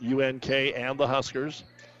tonight, UNK and the Huskers.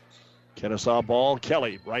 Kenesaw ball.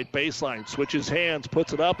 Kelly, right baseline, switches hands,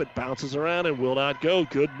 puts it up, it bounces around and will not go.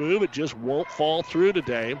 Good move. It just won't fall through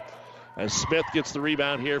today as Smith gets the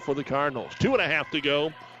rebound here for the Cardinals. 2.5 to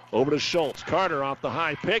go. Over to Schultz. Carter off the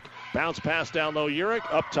high pick. Bounce pass down low. Urich.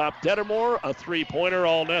 Up top Dedamore. A three-pointer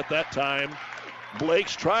all net that time.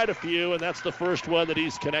 Blake's tried a few, and that's the first one that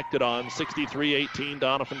he's connected on. 63-18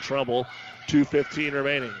 Doniphan Trumbull. 2:15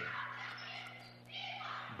 remaining.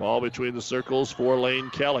 Ball between the circles for Lane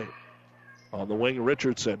Kelly. On the wing,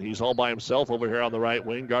 Richardson. He's all by himself over here on the right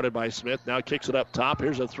wing, guarded by Smith. Now kicks it up top.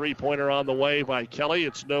 Here's a three-pointer on the way by Kelly.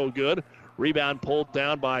 It's no good. Rebound pulled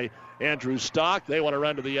down by Andrew Stock. They want to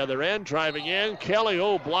run to the other end. Driving in. Kelly,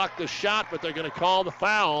 blocked the shot, but they're going to call the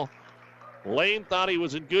foul. Lane thought he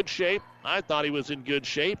was in good shape. I thought he was in good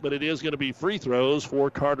shape, but it is going to be free throws for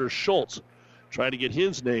Carter Schultz, trying to get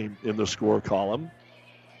his name in the score column.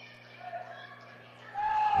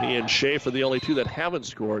 He and Schaefer are the only two that haven't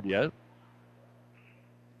scored yet.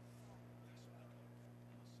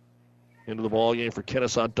 Into the ball game for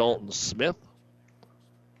Kenesaw, Dalton Smith.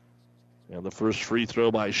 And the first free throw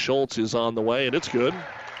by Schultz is on the way, and it's good.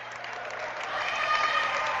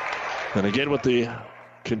 And again with the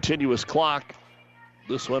continuous clock,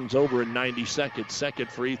 this one's over in 90 seconds. Second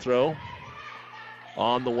free throw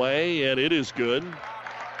on the way, and it is good.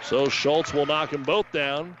 So Schultz will knock them both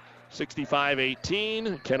down.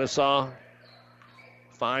 65-18. Kenesaw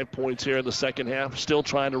 5 points here in the second half. Still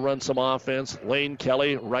trying to run some offense. Lane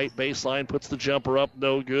Kelly, right baseline, puts the jumper up.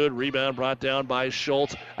 No good. Rebound brought down by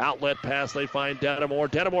Schultz. Outlet pass, they find Denimore.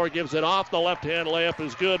 Denimore gives it off. The left-hand layup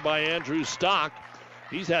is good by Andrew Stock.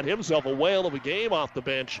 He's had himself a whale of a game off the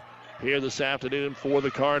bench here this afternoon for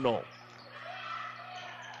the Cardinal.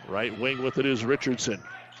 Right wing with it is Richardson.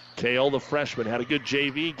 Kale, the freshman, had a good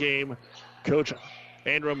JV game. Coach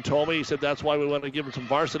Andrum told me, he said that's why we want to give him some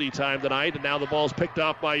varsity time tonight. And now the ball's picked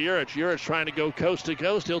off by Urich. Urich trying to go coast to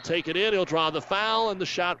coast. He'll take it in. He'll draw the foul, and the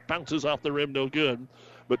shot bounces off the rim. No good.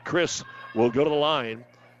 But Chris will go to the line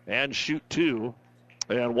and shoot two.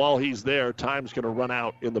 And while he's there, time's going to run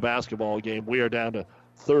out in the basketball game. We are down to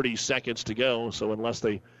 30 seconds to go. So unless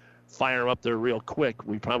they fire up there real quick,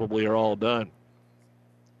 we probably are all done.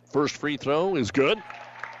 First free throw is good.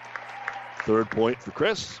 Third point for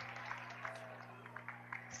Chris.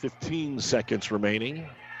 15 seconds remaining.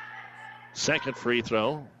 Second free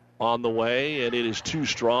throw on the way, and it is too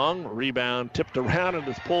strong. Rebound tipped around and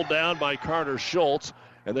is pulled down by Carter Schultz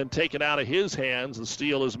and then taken out of his hands. The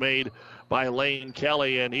steal is made by Lane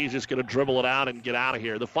Kelly, and he's just going to dribble it out and get out of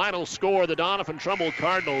here. The final score, the Doniphan Trumbull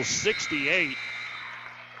Cardinals 68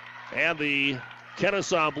 and the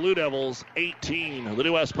Kenesaw Blue Devils 18. The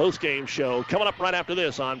New West postgame show coming up right after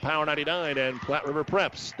this on Power 99 and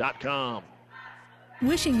PlatteRiverPreps.com.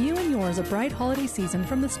 Wishing you and yours a bright holiday season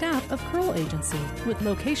from the staff of Curl Agency, with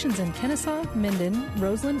locations in Kenesaw, Minden,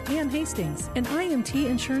 Roseland, and Hastings, an IMT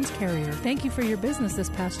insurance carrier. Thank you for your business this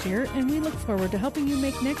past year, and we look forward to helping you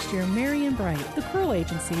make next year merry and bright. The Curl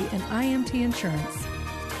Agency and IMT Insurance.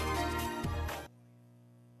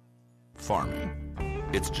 Farming.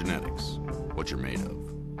 It's genetics, what you're made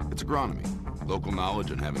of. It's agronomy, local knowledge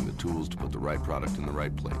and having the tools to put the right product in the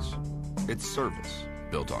right place. It's service,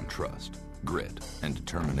 built on trust, grit, and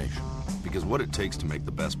determination. Because what it takes to make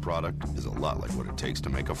the best product is a lot like what it takes to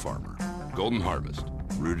make a farmer. Golden Harvest,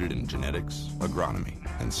 rooted in genetics, agronomy,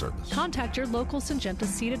 and service. Contact your local Syngenta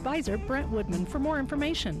seed advisor, Brent Woodman, for more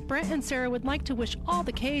information. Brent and Sarah would like to wish all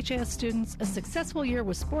the KHAS students a successful year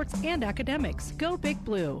with sports and academics. Go Big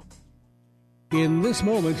Blue. In this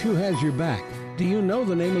moment, who has your back? Do you know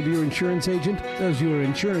the name of your insurance agent? Does your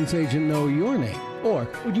insurance agent know your name? Or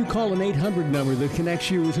would you call an 800 number that connects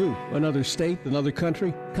you with who? Another state? Another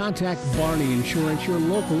country? Contact Barney Insurance, your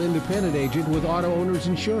local independent agent with auto owners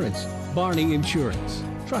insurance. Barney Insurance.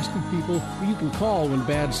 Trusted people who you can call when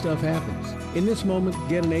bad stuff happens. In this moment,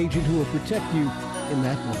 get an agent who will protect you in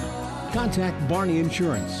that moment. Contact Barney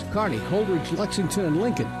Insurance, Kearney, Holdridge, Lexington, and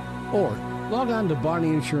Lincoln. Or log on to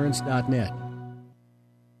barneyinsurance.net.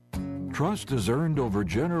 Trust is earned over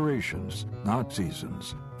generations, not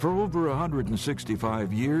seasons. For over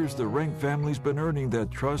 165 years, the Rank family's been earning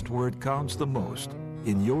that trust where it counts the most,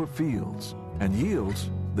 in your fields. And yields,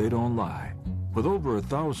 they don't lie. With over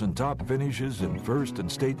 1,000 top finishes in first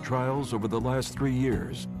and state trials over the last 3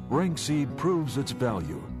 years, Rank Seed proves its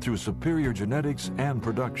value through superior genetics and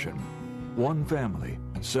production. One family,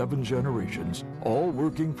 7 generations, all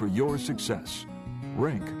working for your success.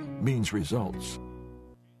 Rank means results.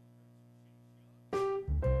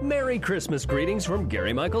 Merry Christmas greetings from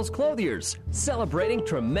Gary Michaels Clothiers, celebrating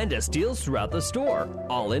tremendous deals throughout the store.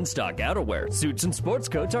 All in-stock outerwear, suits, and sports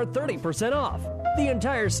coats are 30% off. The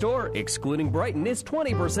entire store, excluding Brighton, is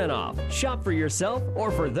 20% off. Shop for yourself or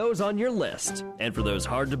for those on your list. And for those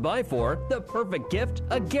hard to buy for, the perfect gift,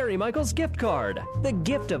 a Gary Michaels gift card. The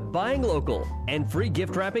gift of buying local. And free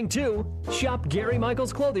gift wrapping too. Shop Gary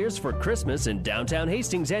Michaels Clothiers for Christmas in downtown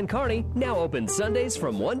Hastings and Kearney, now open Sundays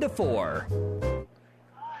from 1 to 4.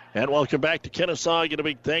 And welcome back to Kenesaw. Again, a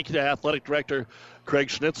big thank you to Athletic Director Craig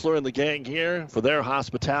Schnitzler and the gang here for their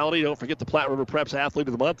hospitality. Don't forget the Platte River Preps Athlete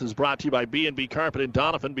of the Month is brought to you by B&B Carpet in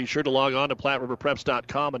Doniphan. Be sure to log on to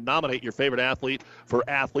PlatteRiverPreps.com and nominate your favorite athlete for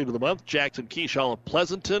Athlete of the Month. Jackson Keyshaw of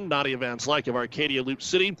Pleasanton, Nadia Van Slyke of Arcadia Loop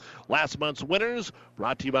City. Last month's winners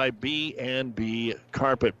brought to you by B&B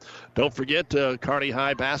Carpet. Don't forget Kearney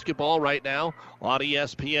High basketball right now on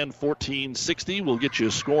ESPN 1460. We'll get you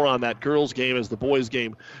a score on that girls game as the boys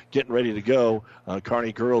game getting ready to go.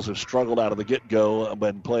 Kearney girls have struggled out of the get-go.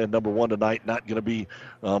 Been playing number 1 tonight. Not going to be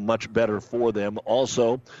much better for them.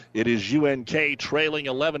 Also, it is UNK trailing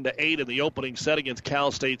 11-8 in the opening set against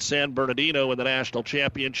Cal State San Bernardino in the national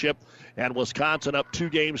championship. And Wisconsin up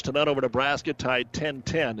 2-0 over Nebraska, tied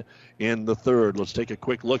 10-10 in the third. Let's take a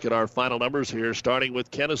quick look at our final numbers here, starting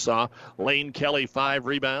with Kenesaw. Lane Kelly, 5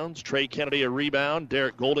 rebounds. Trey Kennedy, a rebound.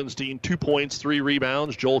 Derek Goldenstein, 2 points, 3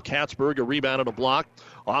 rebounds. Joel Katzberg, a rebound and a block.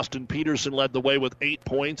 Austin Peterson led the way with 8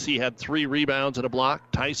 points. He had 3 rebounds and a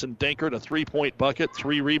block. Tyson Dankert, a 3-point bucket,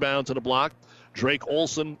 3 rebounds and a block. Drake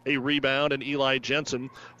Olson, a rebound, and Eli Jensen,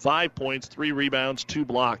 5 points, 3 rebounds, 2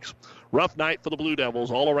 blocks. Rough night for the Blue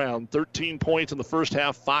Devils all around. 13 points in the first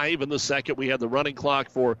half, 5 in the second. We had the running clock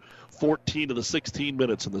for 14 of the 16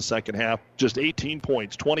 minutes in the second half. Just 18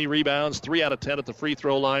 points, 20 rebounds, 3 out of 10 at the free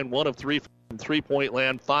throw line, 1 of 3 from three-point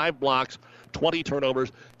land, 5 blocks, 20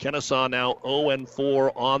 turnovers. Kenesaw now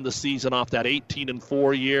 0-4 on the season off that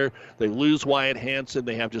 18-4 year. They lose Wyatt Hansen.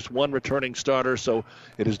 They have just 1 returning starter, so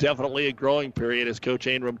it is definitely a growing period. As Coach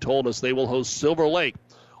Ainram told us, they will host Silver Lake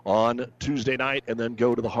on Tuesday night and then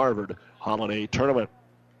go to the Harvard Holiday Tournament.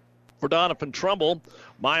 For Doniphan Trumbull,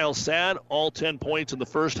 Miles Sad, all 10 points in the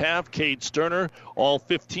first half. Cade Sterner, all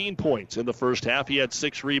 15 points in the first half. He had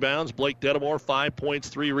 6 rebounds. Blake Dedamore, 5 points,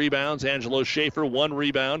 3 rebounds. Angelo Schaefer, 1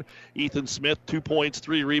 rebound. Ethan Smith, 2 points,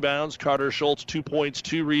 3 rebounds. Carter Schultz, 2 points,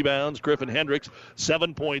 2 rebounds. Griffin Hendricks,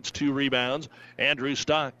 7 points, 2 rebounds. Andrew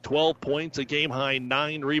Stock, 12 points, a game-high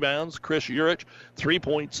 9 rebounds. Chris Urich, 3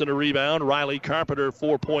 points and a rebound. Riley Carpenter,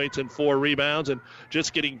 4 points and 4 rebounds. And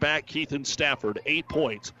just getting back, Keithan Stafford, 8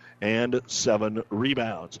 points and 7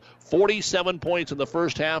 rebounds. 47 points in the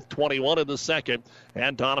first half, 21 in the second.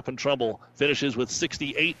 And Doniphan Trumbull finishes with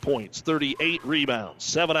 68 points, 38 rebounds,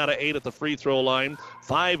 7 out of 8 at the free throw line,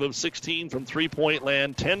 5 of 16 from three-point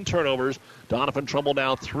land, 10 turnovers. Doniphan Trumbull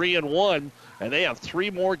now 3-1, and they have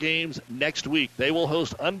 3 more games next week. They will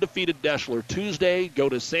host undefeated Deschler Tuesday, go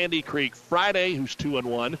to Sandy Creek Friday, who's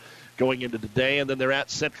 2-1, going into today, and then they're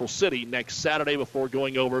at Central City next Saturday before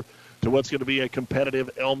going over to what's going to be a competitive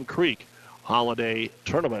Elm Creek Holiday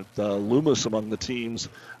Tournament. Loomis among the teams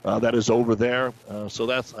that is over there. So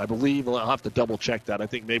that's, I believe, I'll have to double check that. I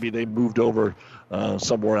think maybe they moved over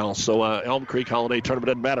somewhere else. So Elm Creek Holiday Tournament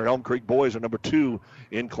doesn't matter. Elm Creek boys are number 2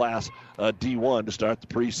 in Class D1 to start the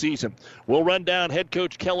preseason. We'll run down head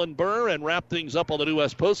coach Kellen Burr and wrap things up on the New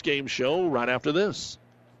West postgame show right after this.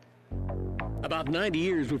 About 90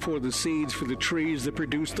 years before the seeds for the trees that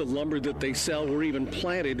produce the lumber that they sell were even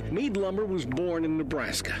planted, Mead Lumber was born in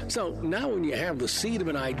Nebraska. So now when you have the seed of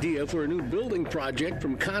an idea for a new building project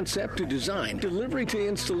from concept to design, delivery to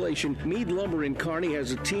installation, Mead Lumber in Kearney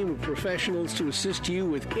has a team of professionals to assist you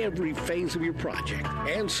with every phase of your project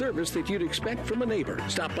and service that you'd expect from a neighbor.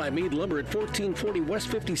 Stop by Mead Lumber at 1440 West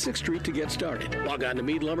 56th Street to get started. Log on to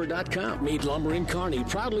meadlumber.com. Mead Lumber in Kearney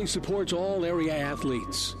proudly supports all area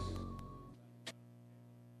athletes.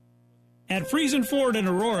 At Friesen Ford in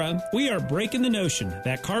Aurora, we are breaking the notion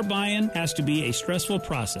that car buying has to be a stressful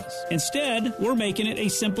process. Instead, we're making it a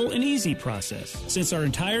simple and easy process, since our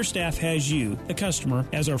entire staff has you, the customer,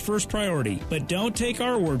 as our first priority. But don't take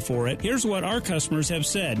our word for it. Here's what our customers have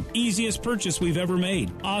said. Easiest purchase we've ever made.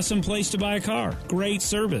 Awesome place to buy a car. Great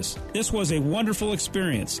service. This was a wonderful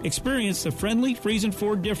experience. Experience the friendly Friesen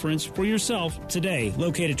Ford difference for yourself today.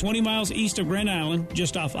 Located 20 miles east of Grand Island,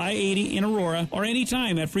 just off I-80 in Aurora, or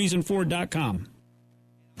anytime at FriesenFord.com.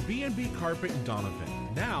 B&B Carpet in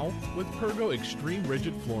Doniphan, now with Pergo Extreme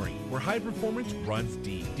Rigid Flooring, where high performance runs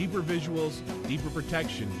deep. Deeper visuals, deeper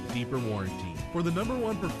protection, deeper warranty. For the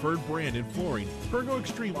 #1 preferred brand in flooring, Pergo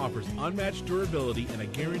Extreme offers unmatched durability and a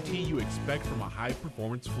guarantee you expect from a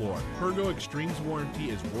high-performance floor. Pergo Extreme's warranty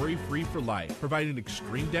is worry-free for life, providing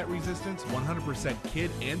extreme debt resistance, 100% kid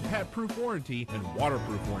and pet-proof warranty, and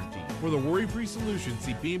waterproof warranty. For the worry-free solution,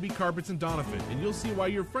 see B&B Carpets in Doniphan, and you'll see why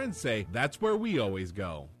your friends say, that's where we always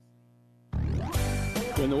go.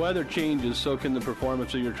 When the weather changes, so can the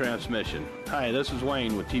performance of your transmission. Hi, this is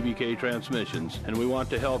Wayne with TBK Transmissions, and we want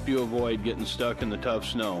to help you avoid getting stuck in the tough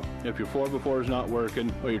snow. If your 4x4 is not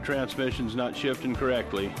working or your transmission's not shifting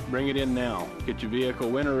correctly, bring it in now. Get your vehicle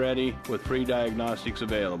winter ready with free diagnostics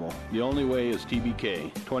available. The only way is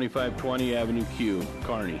TBK, 2520 Avenue Q,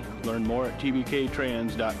 Kearney. Learn more at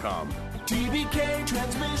tbktrans.com. TBK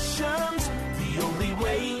Transmissions, the only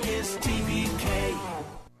way is TBK.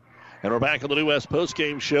 And we're back on the New West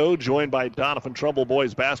postgame show, joined by Doniphan Trumbull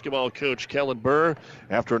boys basketball coach Kellen Burr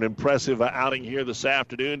after an impressive outing here this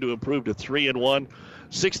afternoon to improve to 3-1,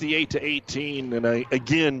 68-18. And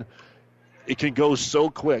again, it can go so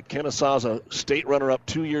quick. Kenesaw's a state runner-up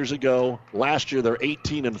 2 years ago. Last year they're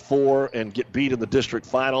 18-4 and get beat in the district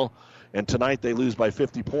final. And tonight they lose by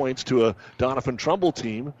 50 points to a Doniphan Trumbull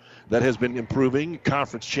team that has been improving.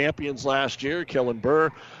 Conference champions last year. Kellen Burr,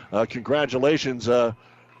 congratulations.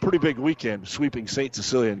 Pretty big weekend, sweeping St.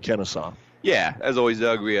 Cecilia and Kenesaw. Yeah, as always,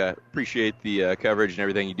 Doug, we appreciate the coverage and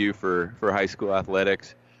everything you do for high school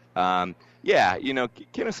athletics. Yeah,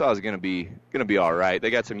 Kenesaw is going to be all right. They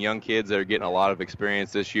got some young kids that are getting a lot of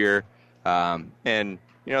experience this year, and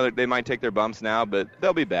they might take their bumps now, but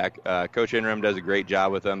they'll be back. Coach Inram does a great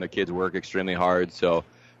job with them. The kids work extremely hard, so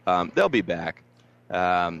they'll be back.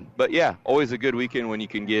 But yeah, always a good weekend when you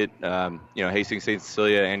can get Hastings St.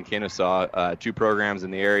 Cecilia and Kenesaw, two programs in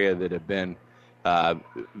the area that have been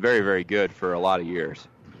very, very good for a lot of years.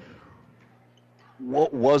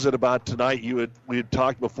 What was it about tonight? We had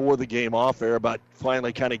talked before the game off air about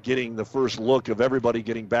finally kind of getting the first look of everybody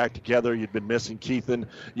getting back together. You'd been missing Keithan.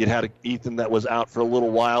 You'd had Ethan that was out for a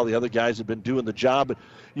little while. The other guys had been doing the job. But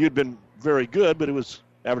you'd been very good, but it was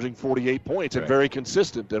averaging 48 points and very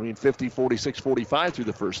consistent. 50, 46, 45 through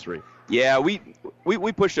the first three. Yeah, we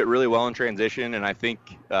pushed it really well in transition, and I think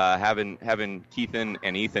having Keithan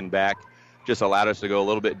and Ethan back just allowed us to go a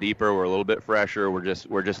little bit deeper. We're a little bit fresher. We're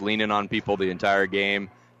just leaning on people the entire game,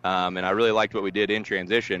 and I really liked what we did in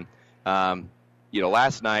transition.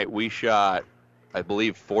 Last night we shot, I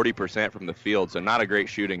believe, 40% from the field, so not a great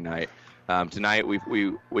shooting night. Tonight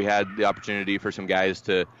we had the opportunity for some guys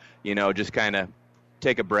to, just kind of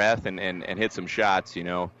take a breath and hit some shots.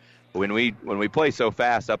 When we play so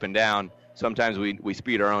fast up and down, sometimes we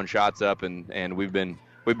speed our own shots up, and we've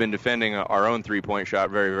been defending our own three-point shot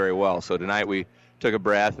very, very well. So tonight we took a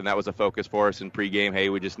breath, and that was a focus for us in pregame. Hey,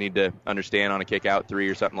 we just need to understand on a kick-out three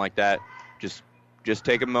or something like that. Just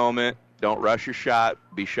take a moment. Don't rush your shot.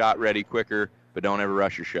 Be shot ready quicker, but don't ever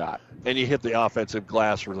rush your shot. And you hit the offensive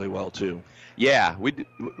glass really well, too. Yeah,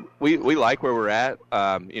 we like where we're at.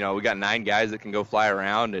 We got 9 guys that can go fly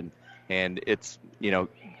around, and it's,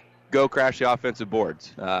 go crash the offensive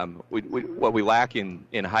boards. What we lack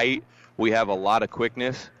in height, we have a lot of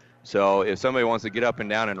quickness. So if somebody wants to get up and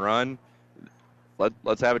down and run,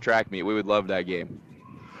 let's have a track meet. We would love that game.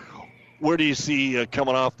 Where do you see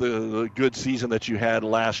coming off the good season that you had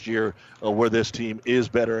last year, where this team is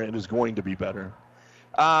better and is going to be better?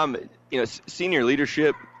 Senior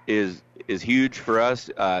leadership is huge for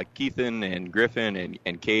us. Keithan and Griffin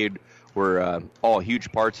and Cade were all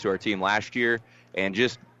huge parts to our team last year. And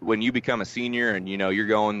just when you become a senior and you're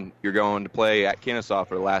going to play at Kenesaw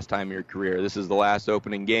for the last time of your career, this is the last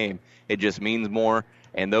opening game. It just means more.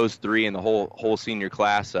 And those three in the whole senior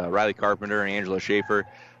class, Riley Carpenter and Angela Schaefer,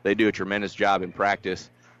 they do a tremendous job in practice.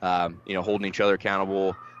 Holding each other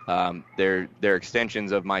accountable. They're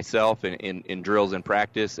extensions of myself in drills and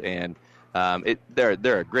practice, and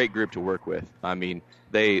they're a great group to work with. I mean,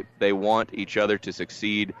 they want each other to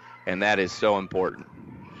succeed, and that is so important.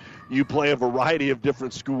 You play a variety of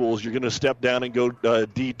different schools. You're going to step down and go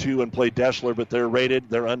D2 and play Deschler, but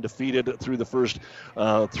they're undefeated through the first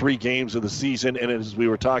 3 games of the season. And as we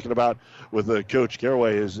were talking about with Coach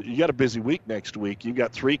Garraway, is you got a busy week next week. You've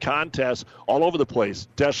got 3 contests all over the place.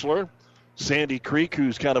 Deschler, Sandy Creek,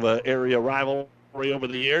 who's kind of an area rivalry over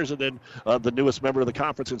the years, and then the newest member of the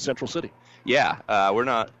conference in Central City. Yeah, we're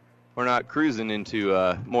not cruising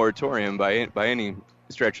into moratorium by any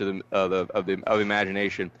stretch of the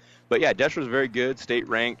imagination. But yeah, Deschler's very good, state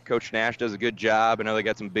ranked. Coach Nash does a good job. I know they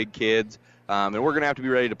got some big kids, and we're going to have to be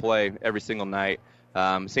ready to play every single night.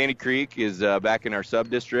 Sandy Creek is back in our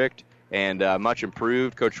sub-district and much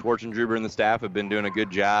improved. Coach Schwartzendruber and the staff have been doing a good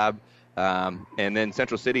job. And then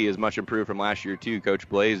Central City is much improved from last year too. Coach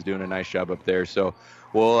Blaze is doing a nice job up there. So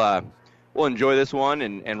we'll enjoy this one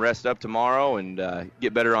and rest up tomorrow and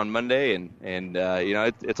get better on Monday. And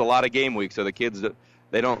it's a lot of game week, so the kids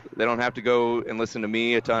they don't have to go and listen to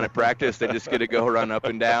me a ton at practice. They just get to go run up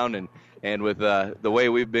and down. And with the way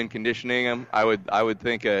we've been conditioning them, I would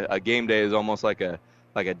think a game day is almost like a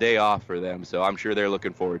day off for them. So I'm sure they're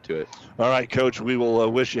looking forward to it. All right, Coach, we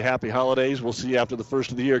will wish you happy holidays. We'll see you after the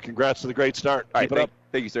first of the year. Congrats to the great start. All right, Keep it up.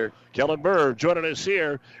 Thank you, sir. Kellen Burr joining us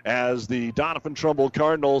here as the Doniphan Trumbull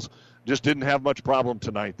Cardinals just didn't have much problem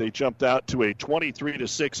tonight. They jumped out to a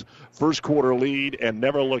 23-6 first quarter lead and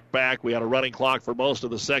never looked back. We had a running clock for most of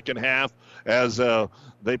the second half as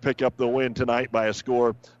they pick up the win tonight by a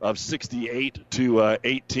score of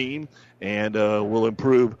 68-18 and will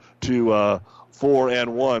improve to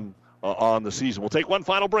 4-1 on the season. We'll take one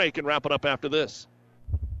final break and wrap it up after this.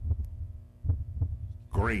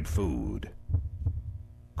 Great food,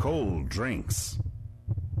 cold drinks,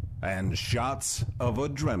 and shots of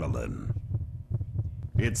adrenaline.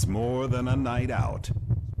 It's more than a night out.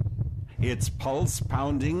 It's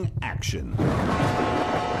pulse-pounding action.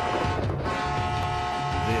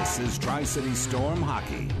 This is Tri-City Storm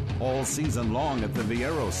Hockey, all season long at the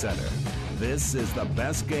Viero Center. This is the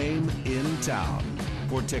best game in town.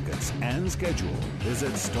 For tickets and schedule,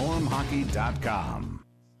 visit stormhockey.com.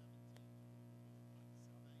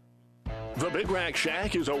 The Big Rack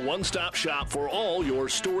Shack is a one-stop shop for all your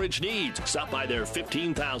storage needs. Stop by their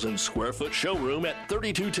 15,000 square foot showroom at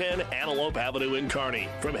 3210 Antelope Avenue in Kearney.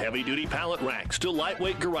 From heavy-duty pallet racks to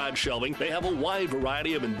lightweight garage shelving, they have a wide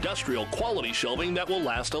variety of industrial quality shelving that will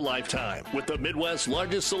last a lifetime. With the Midwest's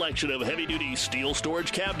largest selection of heavy-duty steel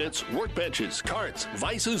storage cabinets, workbenches, carts,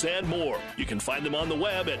 vices, and more. You can find them on the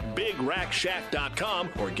web at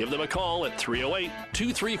BigRackShack.com or give them a call at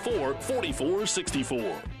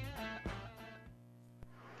 308-234-4464.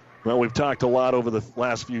 Well, we've talked a lot over the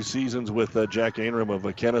last few seasons with Jack Ainram of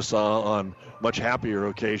Kenesaw on much happier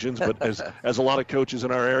occasions, but as a lot of coaches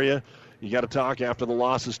in our area, you got to talk after the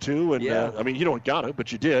losses too. And I mean, you don't got to,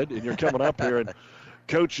 but you did, and you're coming up here. And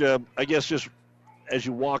Coach, I guess just as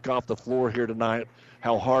you walk off the floor here tonight,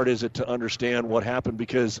 how hard is it to understand what happened?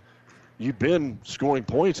 Because you've been scoring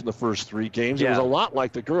points in the first 3 games. It was a lot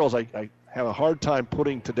like the girls. I have a hard time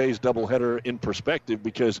putting today's doubleheader in perspective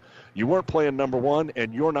because you weren't playing number 1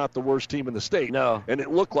 and you're not the worst team in the state. No. And it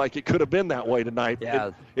looked like it could have been that way tonight.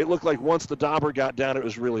 Yeah. It looked like once the dauber got down, it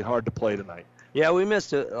was really hard to play tonight. Yeah, we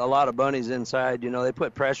missed a lot of bunnies inside. You know, they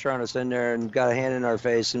put pressure on us in there and got a hand in our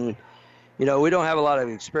face. And, you know, we don't have a lot of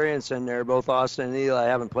experience in there. Both Austin and Eli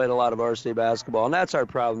haven't played a lot of varsity basketball. And that's our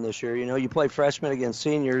problem this year. You know, you play freshmen against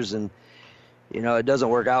seniors and, you know, it doesn't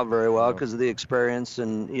work out very well because of the experience.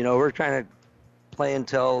 And, you know, we're trying to play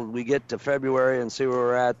until we get to February and see where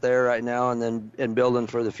we're at there right now and building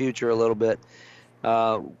for the future a little bit.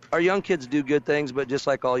 Our young kids do good things, but just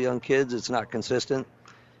like all young kids, it's not consistent.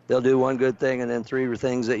 They'll do one good thing and then 3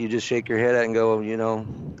 things that you just shake your head at and go, you know,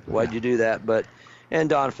 why'd you do that? And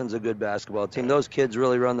Doniphan's a good basketball team. Those kids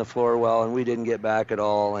really run the floor well, and we didn't get back at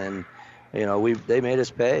all. And, you know, they made us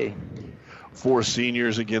pay. 4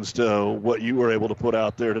 seniors against what you were able to put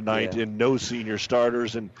out there tonight, and no senior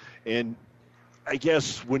starters. And I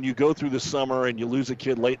guess when you go through the summer and you lose a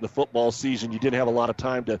kid late in the football season, you didn't have a lot of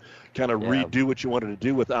time to kind of redo what you wanted to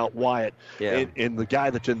do without Wyatt. Yeah. And the guy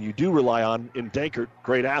that you do rely on in Dankert,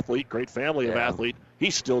 great athlete, great family of athlete,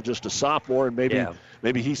 he's still just a sophomore, and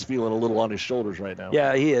maybe he's feeling a little on his shoulders right now.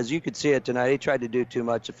 Yeah, he is. You could see it tonight. He tried to do too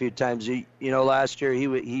much a few times. You know, last year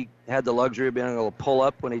he had the luxury of being able to pull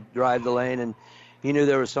up when he drive the lane, and he knew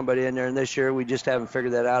there was somebody in there. And this year we just haven't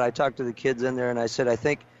figured that out. I talked to the kids in there, and I said, I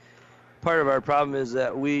think part of our problem is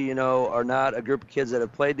that we, you know, are not a group of kids that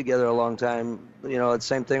have played together a long time. You know, it's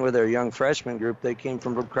the same thing with our young freshman group. They came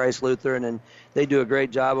from Christ Lutheran, and they do a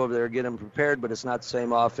great job over there getting them prepared, but it's not the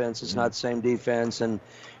same offense. It's not the same defense, and,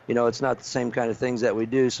 you know, it's not the same kind of things that we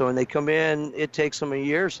do. So when they come in, it takes them a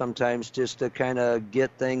year sometimes just to kind of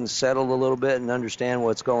get things settled a little bit and understand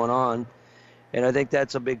what's going on. And I think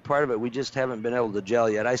that's a big part of it. We just haven't been able to gel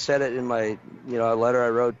yet. I said it in my, you know, letter I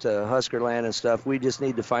wrote to Huskerland and stuff. We just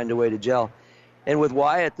need to find a way to gel. And with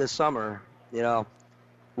Wyatt this summer, you know,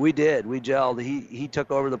 we did. We gelled. He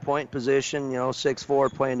took over the point position, you know,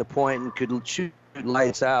 6'4", playing the point and could shoot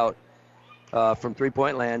lights out from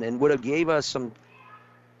three-point land, and would have gave us some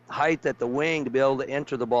height at the wing to be able to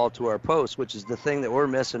enter the ball to our post, which is the thing that we're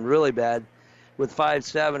missing really bad. With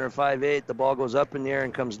 5'7" or 5'8", the ball goes up in the air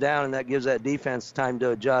and comes down, and that gives that defense time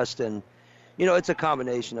to adjust. And, you know, it's a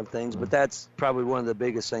combination of things, but that's probably one of the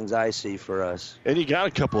biggest things I see for us. And you got a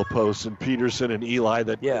couple of posts in Peterson and Eli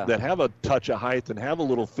that have a touch of height and have a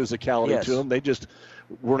little physicality to them. They just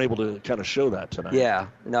weren't able to kind of show that tonight. Yeah,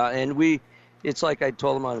 no, and it's like I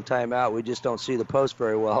told them on the timeout, we just don't see the post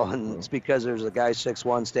very well, and it's because there's a guy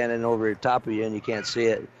 6'1" standing over top of you and you can't see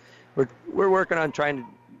it. We're working on trying to,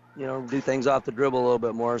 you know, do things off the dribble a little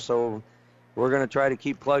bit more. So we're going to try to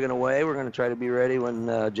keep plugging away. We're going to try to be ready when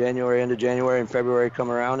end of January and February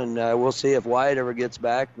come around, and we'll see if Wyatt ever gets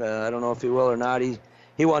back. I don't know if he will or not. He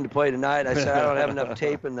wanted to play tonight. I said, I don't have enough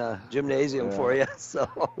tape in the gymnasium for you. So.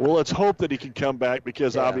 Well, let's hope that he can come back,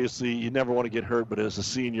 because obviously you never want to get hurt, but as a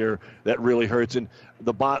senior, that really hurts. And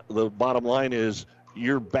the bottom line is,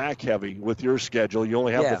 you're back heavy with your schedule. You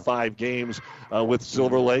only have the 5 games with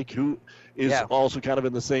Silver Lake, who is also kind of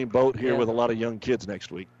in the same boat here with a lot of young kids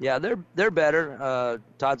next week. Yeah, they're better.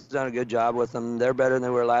 Todd's done a good job with them. They're better than they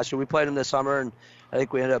were last year. We played them this summer, and I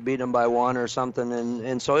think we ended up beating them by 1 or something.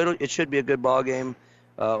 And so it should be a good ball game.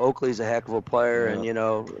 Oakley's a heck of a player, and, you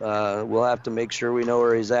know, we'll have to make sure we know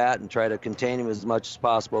where he's at and try to contain him as much as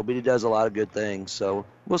possible. But he does a lot of good things, so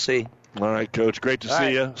we'll see. All right, Coach. Great to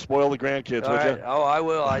see you. Spoil the grandkids, would you? Oh, I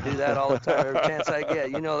will. I do that all the time, every chance I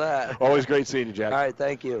get. You know that. Always great seeing you, Jack. All right,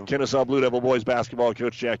 thank you. Kenesaw Blue Devil boys basketball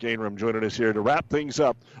coach Jack Ainram joining us here to wrap things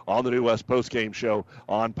up on the New West postgame show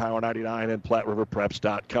on Power 99 and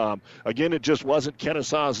PlatteRiverPreps.com. Again, it just wasn't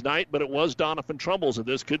Kenesaw's night, but it was Doniphan Trumbull's, and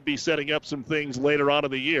this could be setting up some things later on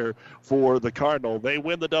in the year for the Cardinal. They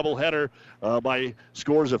win the doubleheader by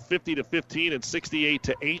scores of 50-15 and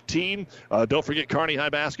 68-18. Don't forget, Kearney High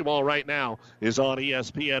basketball right now is on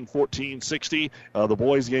ESPN 1460. The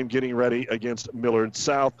boys game getting ready against Millard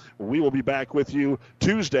South. We will be back with you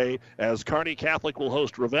Tuesday as Kearney Catholic will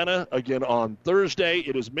host Ravenna. Again on Thursday,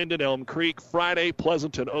 it is Minden Elm Creek. Friday,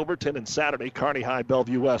 Pleasanton Overton, and Saturday, Kearney High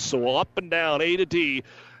Bellevue West. So up and down, A to D,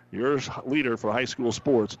 your leader for high school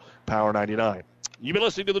sports, Power 99. You've been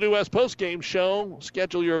listening to the New West postgame show.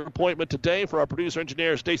 Schedule your appointment today. For our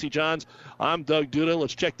producer-engineer, Stacy Johns, I'm Doug Duda.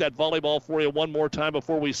 Let's check that volleyball for you one more time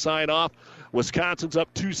before we sign off. Wisconsin's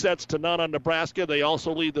up 2-0 on Nebraska. They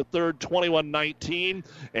also lead the third 21-19.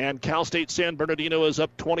 And Cal State San Bernardino is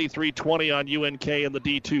up 23-20 on UNK in the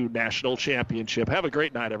D2 National Championship. Have a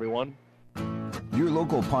great night, everyone. Your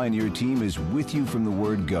local Pioneer team is with you from the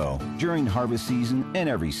word go during harvest season and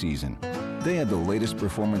every season. They have the latest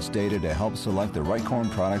performance data to help select the right corn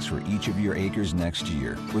products for each of your acres next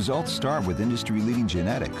year. Results start with industry-leading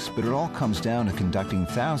genetics, but it all comes down to conducting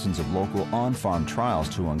thousands of local on-farm trials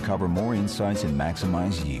to uncover more insights and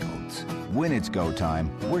maximize yields. When it's go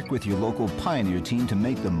time, work with your local Pioneer team to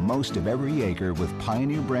make the most of every acre with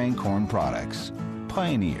Pioneer brand corn products.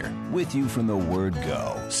 Pioneer, with you from the word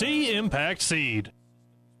go. See Impact Seed.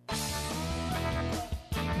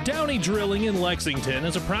 Downey Drilling in Lexington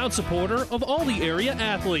is a proud supporter of all the area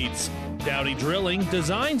athletes. Downey Drilling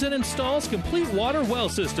designs and installs complete water well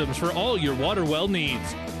systems for all your water well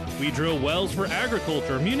needs. We drill wells for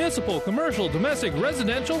agriculture, municipal, commercial, domestic,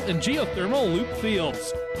 residential, and geothermal loop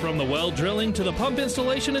fields. From the well drilling to the pump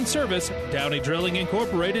installation and service, Downey Drilling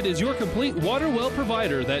Incorporated is your complete water well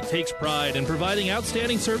provider that takes pride in providing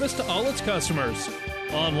outstanding service to all its customers.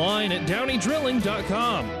 Online at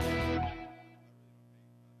downeydrilling.com.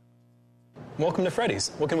 Welcome to Freddy's.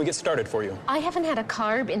 What can we get started for you? I haven't had a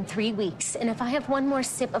carb in 3 weeks, and if I have one more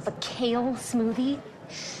sip of a kale smoothie,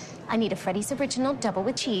 I need a Freddy's Original double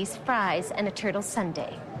with cheese, fries, and a turtle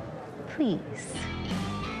sundae. Please.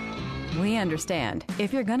 We understand.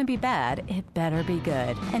 If you're gonna be bad, it better be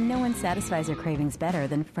good. And no one satisfies your cravings better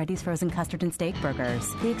than Freddy's Frozen Custard and Steak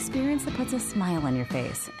Burgers. The experience that puts a smile on your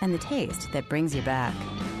face, and the taste that brings you back.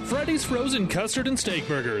 Freddy's Frozen Custard and Steak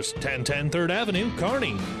Burgers, 1010 3rd Avenue,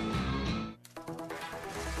 Kearney.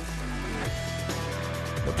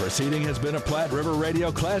 The proceeding has been a Platte River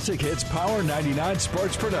Radio Classic Hits Power 99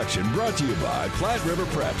 sports production brought to you by Platte River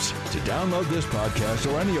Preps. To download this podcast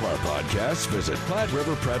or any of our podcasts, visit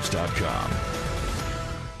PlatteRiverPreps.com.